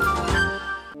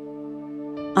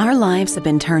 Our lives have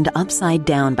been turned upside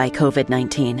down by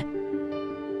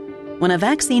COVID-19. When a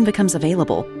vaccine becomes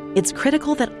available, it's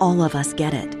critical that all of us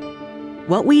get it.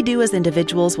 What we do as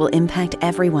individuals will impact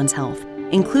everyone's health,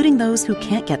 including those who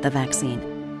can't get the vaccine.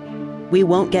 We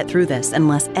won't get through this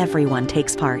unless everyone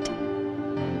takes part.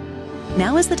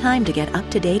 Now is the time to get up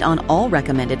to date on all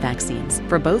recommended vaccines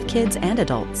for both kids and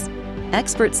adults.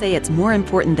 Experts say it's more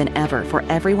important than ever for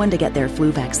everyone to get their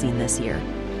flu vaccine this year.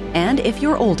 And if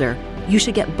you're older, you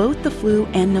should get both the flu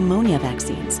and pneumonia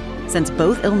vaccines, since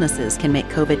both illnesses can make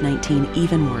COVID-19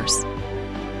 even worse.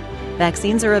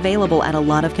 Vaccines are available at a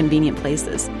lot of convenient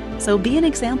places, so be an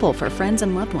example for friends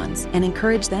and loved ones and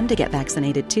encourage them to get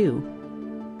vaccinated too.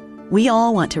 We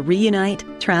all want to reunite,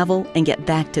 travel, and get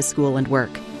back to school and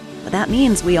work. But that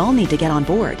means we all need to get on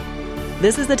board.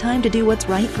 This is the time to do what's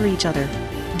right for each other.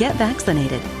 Get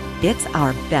vaccinated. It's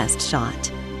our best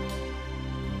shot.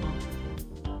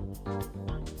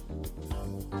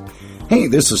 Hey,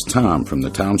 this is Tom from the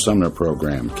Tom Sumner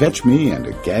Program. Catch me and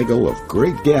a gaggle of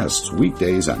great guests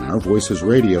weekdays on Our Voices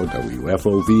Radio,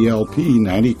 WFOVLP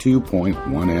 92.1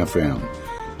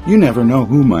 FM. You never know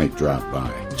who might drop by.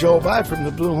 Joe By from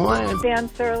the Blue Hawaiian. Dan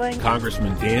Serling.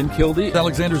 Congressman Dan Kildee.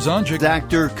 Alexander Zonjic.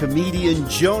 Actor, comedian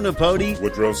Joe Napodi.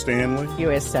 Woodrow Stanley.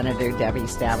 U.S. Senator Debbie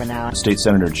Stabenow. State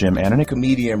Senator Jim Ananick.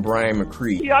 Comedian Brian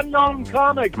McCree. The unknown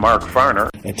comic. Mark Farner.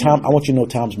 And Tom, I want you to know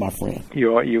Tom's my friend.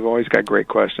 You've always got great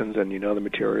questions, and you know the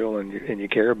material, and you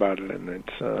care about it, and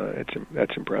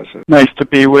that's impressive. Nice to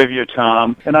be with you,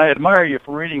 Tom. And I admire you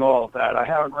for reading all of that. I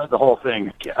haven't read the whole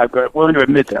thing. I've got willing to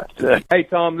admit that. Hey,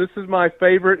 Tom, this is my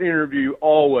favorite interview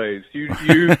always.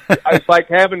 It's like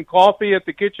having coffee at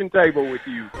the kitchen table with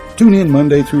you. Tune in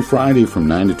Monday through Friday from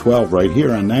 9 to 12 right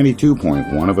here on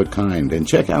 92.1 of a kind, and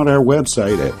check out our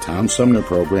website at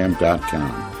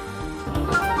TomSumnerProgram.com.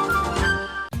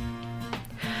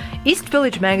 East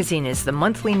Village Magazine is the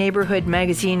monthly neighborhood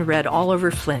magazine read all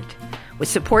over Flint. With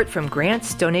support from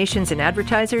grants, donations, and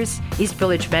advertisers, East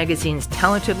Village Magazine's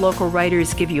talented local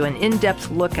writers give you an in-depth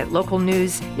look at local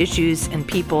news, issues, and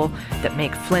people that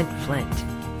make Flint, Flint.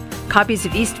 Copies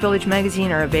of East Village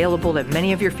Magazine are available at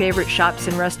many of your favorite shops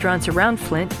and restaurants around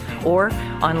Flint or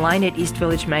online at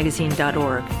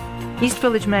eastvillagemagazine.org. East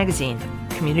Village Magazine,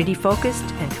 community-focused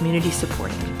and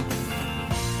community-supported.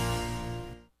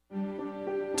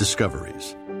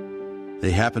 Discoveries.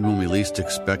 They happen when we least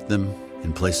expect them,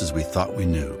 in places we thought we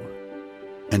knew.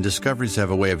 And discoveries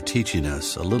have a way of teaching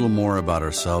us a little more about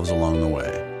ourselves along the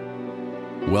way.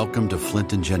 Welcome to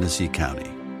Flint and Genesee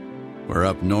County, where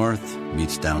up north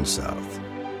meets down south.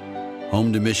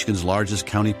 Home to Michigan's largest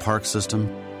county park system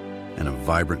and a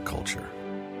vibrant culture.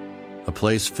 A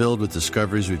place filled with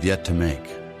discoveries we've yet to make,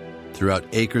 throughout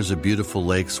acres of beautiful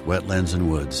lakes, wetlands,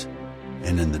 and woods,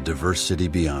 and in the diverse city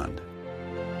beyond.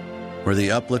 Where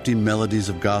the uplifting melodies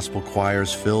of gospel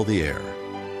choirs fill the air,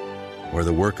 where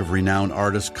the work of renowned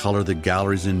artists color the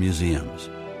galleries and museums,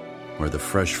 where the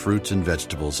fresh fruits and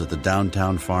vegetables at the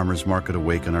downtown farmers market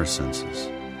awaken our senses,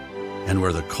 and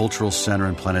where the cultural center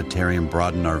and planetarium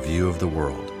broaden our view of the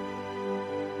world.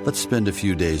 Let's spend a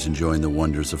few days enjoying the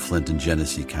wonders of Flint and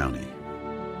Genesee County,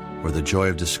 where the joy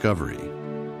of discovery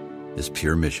is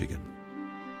pure Michigan.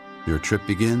 Your trip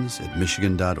begins at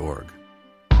Michigan.org.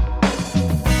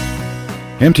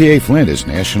 MTA Flint is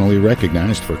nationally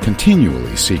recognized for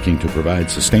continually seeking to provide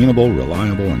sustainable,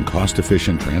 reliable, and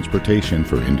cost-efficient transportation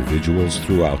for individuals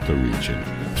throughout the region.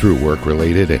 Through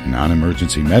work-related and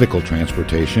non-emergency medical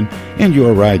transportation and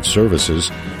Your Ride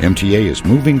services, MTA is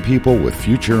moving people with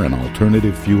future and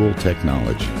alternative fuel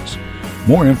technologies.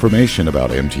 More information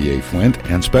about MTA Flint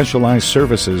and specialized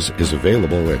services is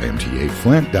available at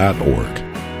mtaflint.org.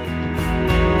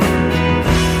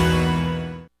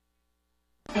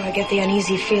 I get the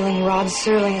uneasy feeling Rod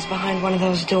Serling is behind one of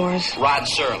those doors. Rod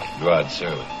Serling. Rod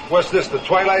Serling. What's this, the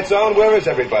Twilight Zone? Where is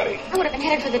everybody? I would have been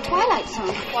headed for the Twilight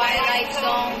Zone. Twilight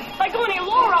Zone? If I go any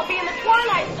lower, I'll be in the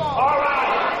Twilight Zone. All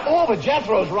right. Oh, but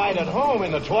Jethro's right at home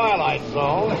in the Twilight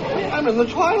Zone. I'm in the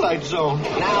Twilight Zone.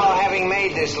 Now, having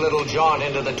made this little jaunt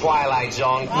into the Twilight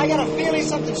Zone, I got a feeling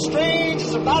something strange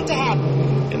is about to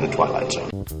happen. In the Twilight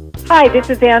Zone. Hi, this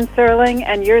is Ann Serling,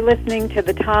 and you're listening to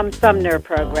the Tom Sumner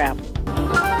Program.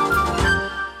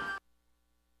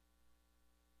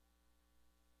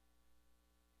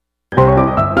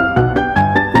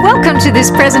 Welcome to this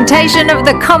presentation of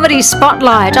the Comedy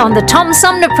Spotlight on the Tom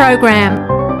Sumner Program.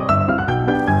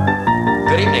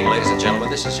 Good evening, ladies and gentlemen.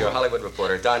 This is your Hollywood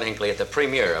reporter, Don Hinckley, at the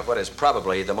premiere of what is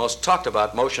probably the most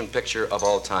talked-about motion picture of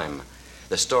all time,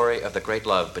 the story of the great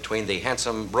love between the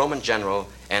handsome Roman general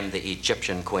and the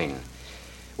Egyptian queen.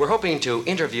 We're hoping to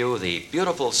interview the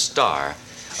beautiful star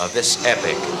of this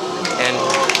epic. And,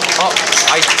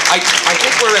 I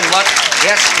think we're in luck.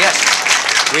 Yes.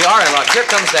 We are in luck. Here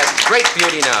comes that great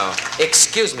beauty now.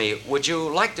 Excuse me, would you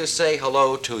like to say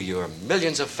hello to your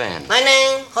millions of fans? My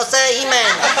name, Jose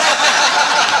Jimenez.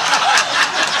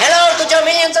 Hello to your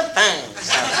millions of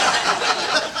fans.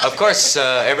 Of course,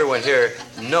 everyone here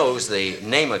knows the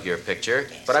name of your picture,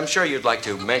 but I'm sure you'd like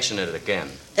to mention it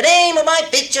again. The name of my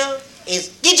picture is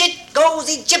Gidget Goes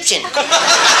Egyptian.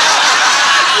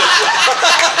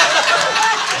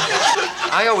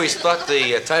 I always thought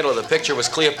the title of the picture was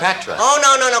Cleopatra. Oh,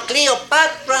 no.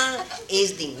 Cleopatra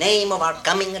is the name of our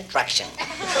coming attraction.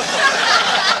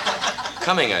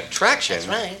 Coming attraction? That's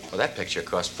right. Well, that picture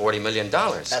cost $40 million.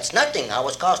 That's nothing.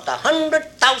 Ours cost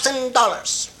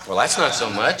 $100,000. Well, that's not so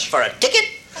much. For a ticket?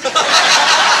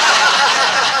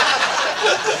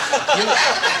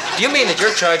 Do you mean that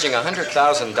you're charging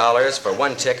 $100,000 for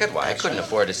one ticket? Why, I couldn't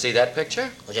afford to see that picture.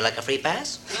 Would you like a free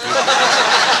pass?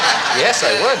 Yes,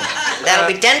 I would. That'll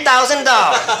be $10,000.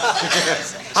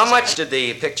 How much did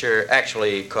the picture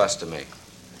actually cost to make?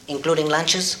 Including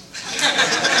lunches?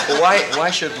 Why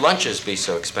should lunches be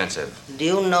so expensive? Do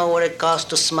you know what it costs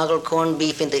to smuggle corned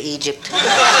beef into Egypt?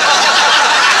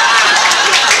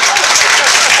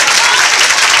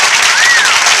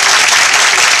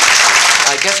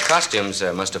 I guess costumes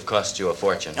must have cost you a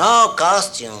fortune. Oh,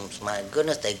 costumes. My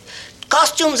goodness,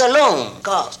 costumes alone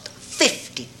cost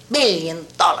 $50 million.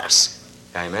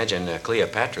 I imagine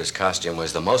Cleopatra's costume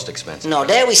was the most expensive. No,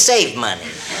 there we saved money.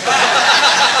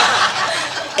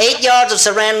 8 yards of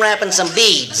saran wrap and some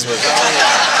beads was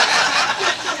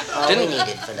all we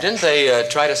needed for that. Didn't they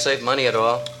try to save money at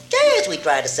all? Yes, we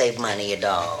tried to save money at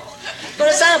all. For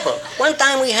example, one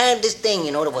time we had this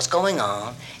thing, that was going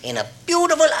on in a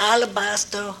beautiful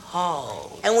alabaster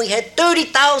hall. And we had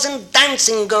 30,000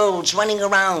 dancing girls running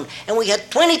around. And we had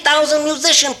 20,000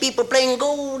 musician people playing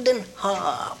golden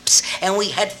harps. And we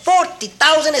had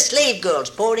 40,000 slave girls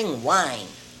pouring wine.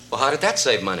 Well, how did that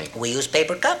save money? We used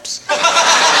paper cups.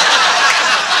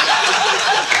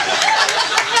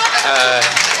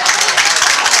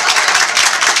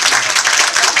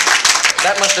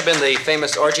 That must have been the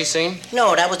famous orgy scene?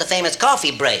 No, that was the famous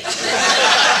coffee break.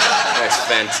 That's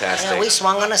fantastic. Yeah, we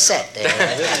swung on a set there.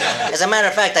 As a matter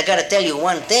of fact, I gotta tell you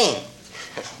one thing.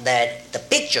 That the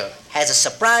picture has a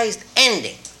surprise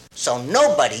ending. So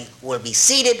nobody will be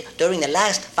seated during the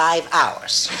last 5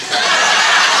 hours.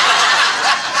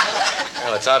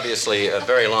 Well, it's obviously a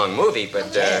very long movie,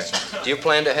 but yes. Do you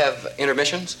plan to have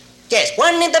intermissions? Yes,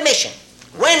 one intermission.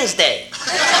 Wednesday.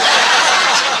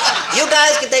 You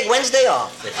guys can take Wednesday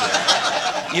off.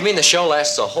 You mean the show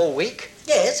lasts a whole week?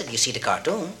 Yes, if you see the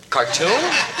cartoon. Cartoon?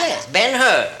 Yes,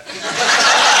 Ben-Hur.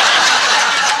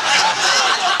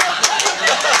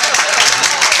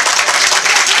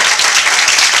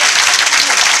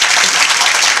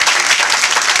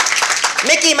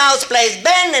 Mickey Mouse plays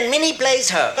Ben and Minnie plays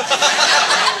her.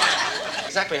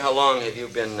 Exactly how long have you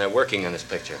been working on this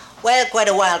picture? Well, quite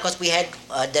a while, because we had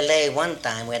a delay one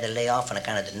time. We had to lay off on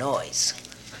account of the noise.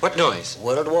 What noise?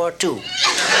 World War II.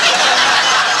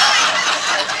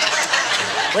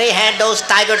 We had those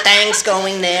Tiger tanks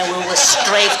going there. We were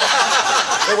strafed.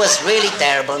 It was really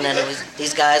terrible. And then it was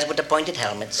these guys with the pointed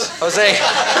helmets. Jose.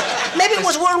 Maybe it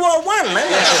was World War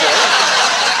I.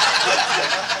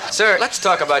 Sir, let's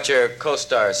talk about your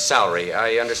co-star's salary.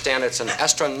 I understand it's an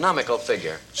astronomical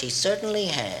figure. She certainly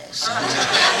has.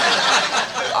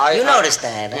 You noticed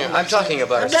that, huh? Yeah, I'm talking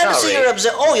about her salary. I'm glad to see her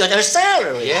observe. Oh, her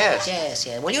salary. Yes. Yes.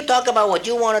 Well, you talk about what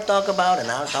you want to talk about, and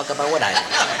I'll talk about what I want.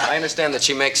 I understand that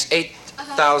she makes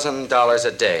 $8,000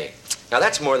 a day. Now,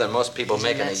 that's more than most people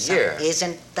make in a year.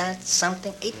 Isn't that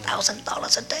something?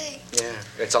 $8,000 a day. Yeah,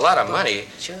 it's a lot of money.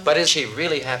 Sure. But is she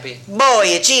really happy? Boy,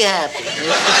 is she happy.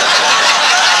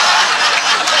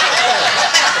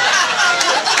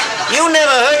 You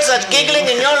never heard such giggling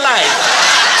in your life.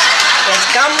 It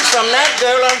comes from that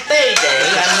girl on payday,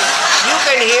 and you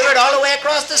can hear it all the way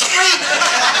across the street.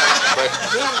 But,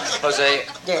 Jose,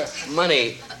 yes.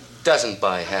 Money doesn't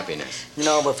buy happiness.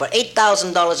 No, but for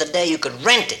 $8,000 a day, you could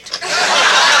rent it.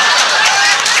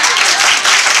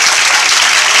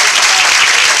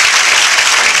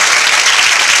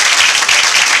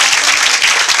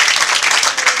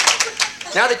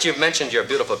 Now that you've mentioned your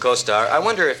beautiful co-star, I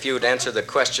wonder if you'd answer the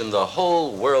question the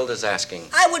whole world is asking.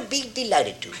 I would be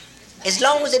delighted to, as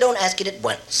long as they don't ask it at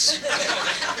once.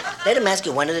 Let them ask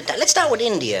you one at a time. Let's start with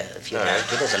India, if you like.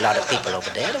 There's a lot of people over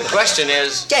there. The question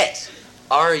is... Yes.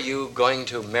 Are you going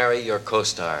to marry your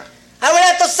co-star? I will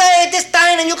have to say it this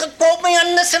time, and you can quote me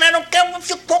on this, and I don't care if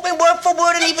you quote me word for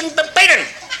word and even verbatim.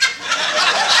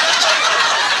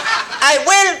 I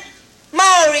will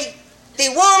marry the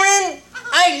woman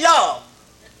I love.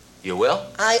 You will?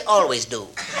 I always do.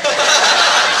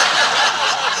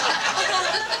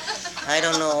 I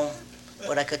don't know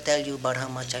what I could tell you about how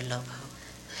much I love her.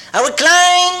 I would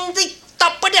climb the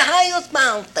top of the highest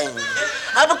mountain.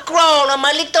 I would crawl on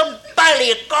my little belly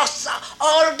across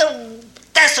all the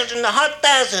desert in the hot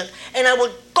desert, and I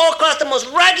would go across the most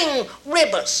raging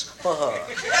rivers for her.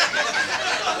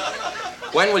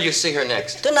 When will you see her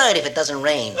next? Tonight, if it doesn't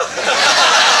rain.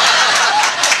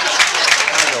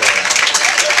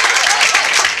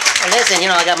 Listen,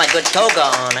 I got my good toga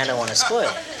on. I don't want to spoil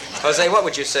it. Jose, what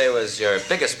would you say was your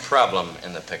biggest problem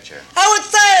in the picture? I would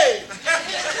say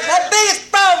my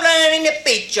biggest problem in the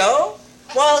picture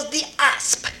was the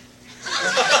asp.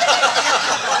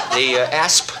 The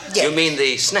asp? Yes. You mean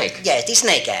the snake? Yes, the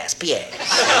snake asp, yes.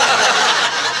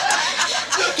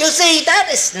 You see,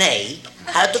 that snake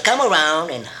had to come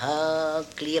around and hug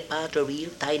Cleopatra real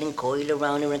tight and coil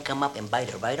around her and come up and bite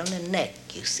her right on the neck,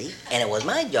 you see? And it was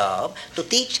my job to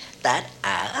teach that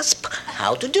asp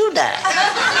how to do that.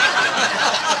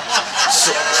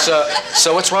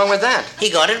 So what's wrong with that? He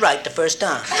got it right the first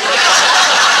time.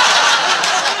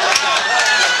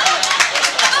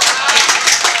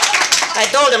 I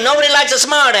told him nobody likes a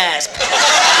smart ass.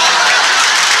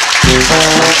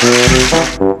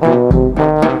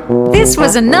 This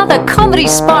was another comedy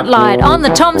spotlight on the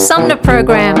Tom Sumner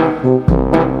program.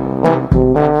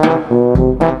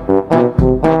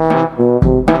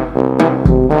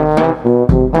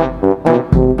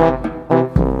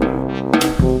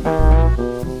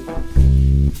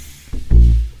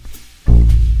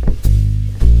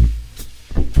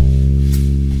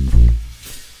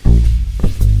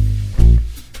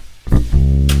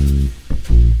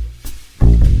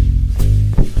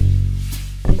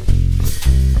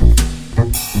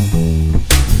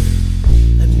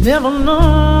 Never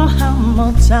know how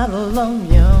much I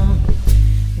love you.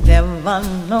 Never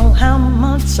know how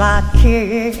much I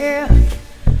care.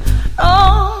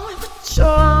 Oh, put your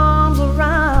arms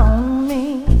around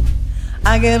me.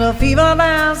 I get a fever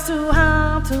that's too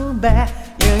hard to bear.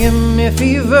 You give me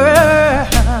fever.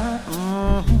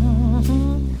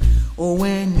 Oh,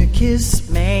 when you kiss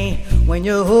me, when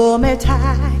you hold me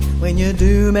tight, when you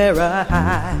do me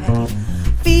right.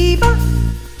 Fever,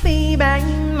 fever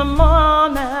in the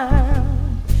morning,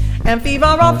 and fever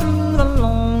all through the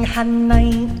long hot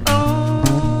night.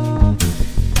 Oh,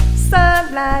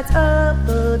 sun lights up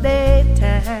the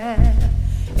daytime,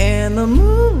 and the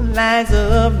moon lights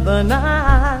up the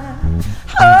night.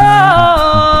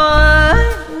 Oh,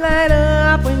 light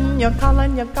up when you're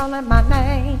calling my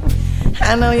name.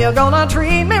 I know you're gonna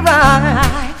treat me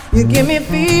right. You give me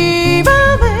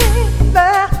fever, baby.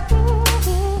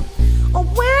 Oh,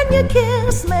 when you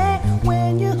kiss me,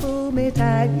 when you hold me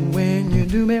tight, when you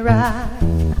do me right.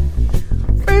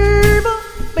 Fever,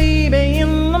 baby,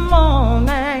 in the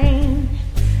morning,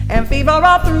 and fever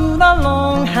all through the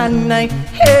long hot night.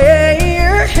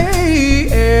 Hey, hey,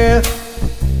 hey.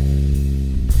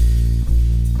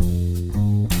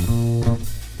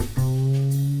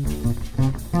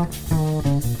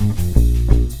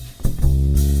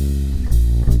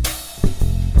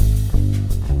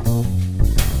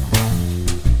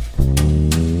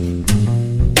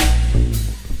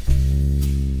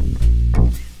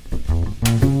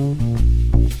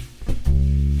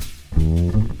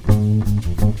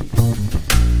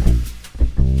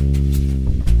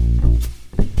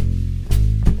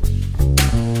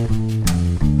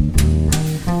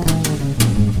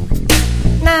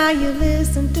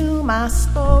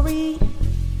 Story.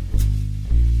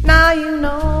 Now you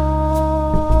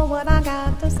know what I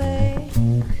got to say.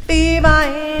 Fever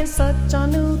ain't such a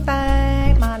new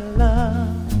thing, my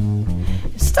love.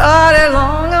 It started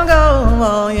long ago.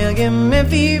 Oh, you give me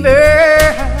fever.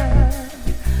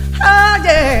 Oh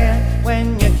yeah,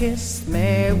 when you kiss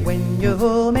me, when you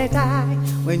hold me tight,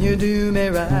 when you do me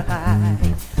right.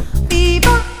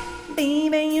 Fever,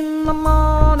 baby, in the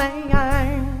morning,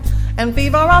 and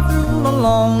fever all through the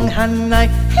long hot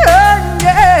night. Yeah,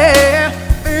 yeah,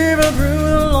 fever through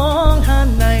the long hot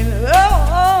night.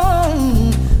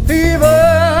 Oh, fever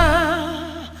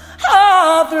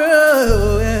all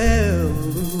through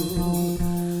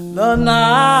the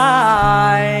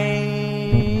night.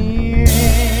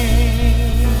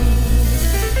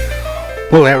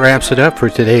 Well, that wraps it up for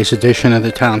today's edition of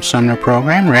the Tom Sumner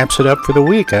program. Wraps it up for the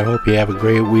week. I hope you have a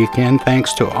great weekend.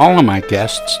 Thanks to all of my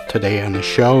guests today on the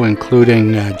show,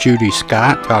 including Judy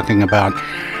Scott, talking about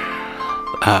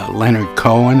Leonard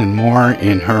Cohen and more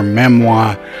in her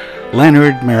memoir,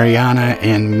 Leonard, Mariana,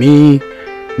 and Me,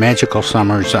 Magical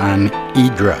Summers on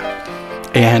Idra.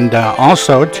 And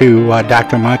also to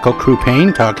Dr. Michael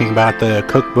Krupane, talking about the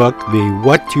cookbook, the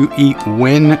What to Eat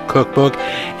When cookbook,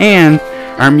 and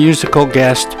our musical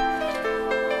guest,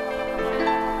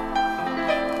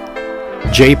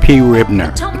 J.P.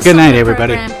 Ribner. Good night,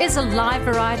 everybody. The program is a live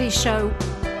variety show.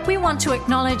 We want to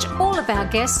acknowledge all of our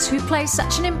guests who play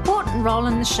such an important role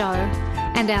in the show,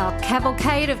 and our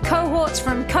cavalcade of cohorts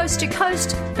from coast to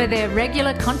coast for their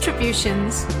regular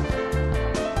contributions.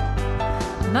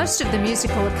 Most of the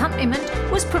musical accompaniment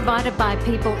was provided by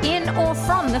people in or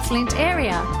from the Flint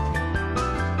area.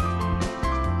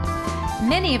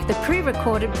 Many of the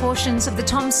pre-recorded portions of the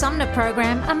Tom Sumner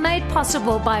program are made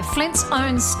possible by Flint's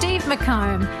own Steve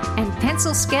McComb and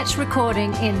Pencil Sketch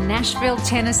Recording in Nashville,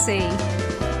 Tennessee.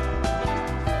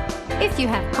 If you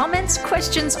have comments,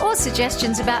 questions, or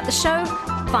suggestions about the show,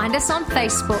 find us on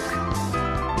Facebook.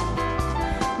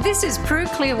 This is Prue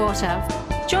Clearwater.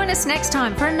 Join us next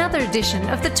time for another edition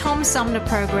of the Tom Sumner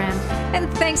Program. And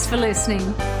thanks for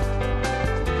listening.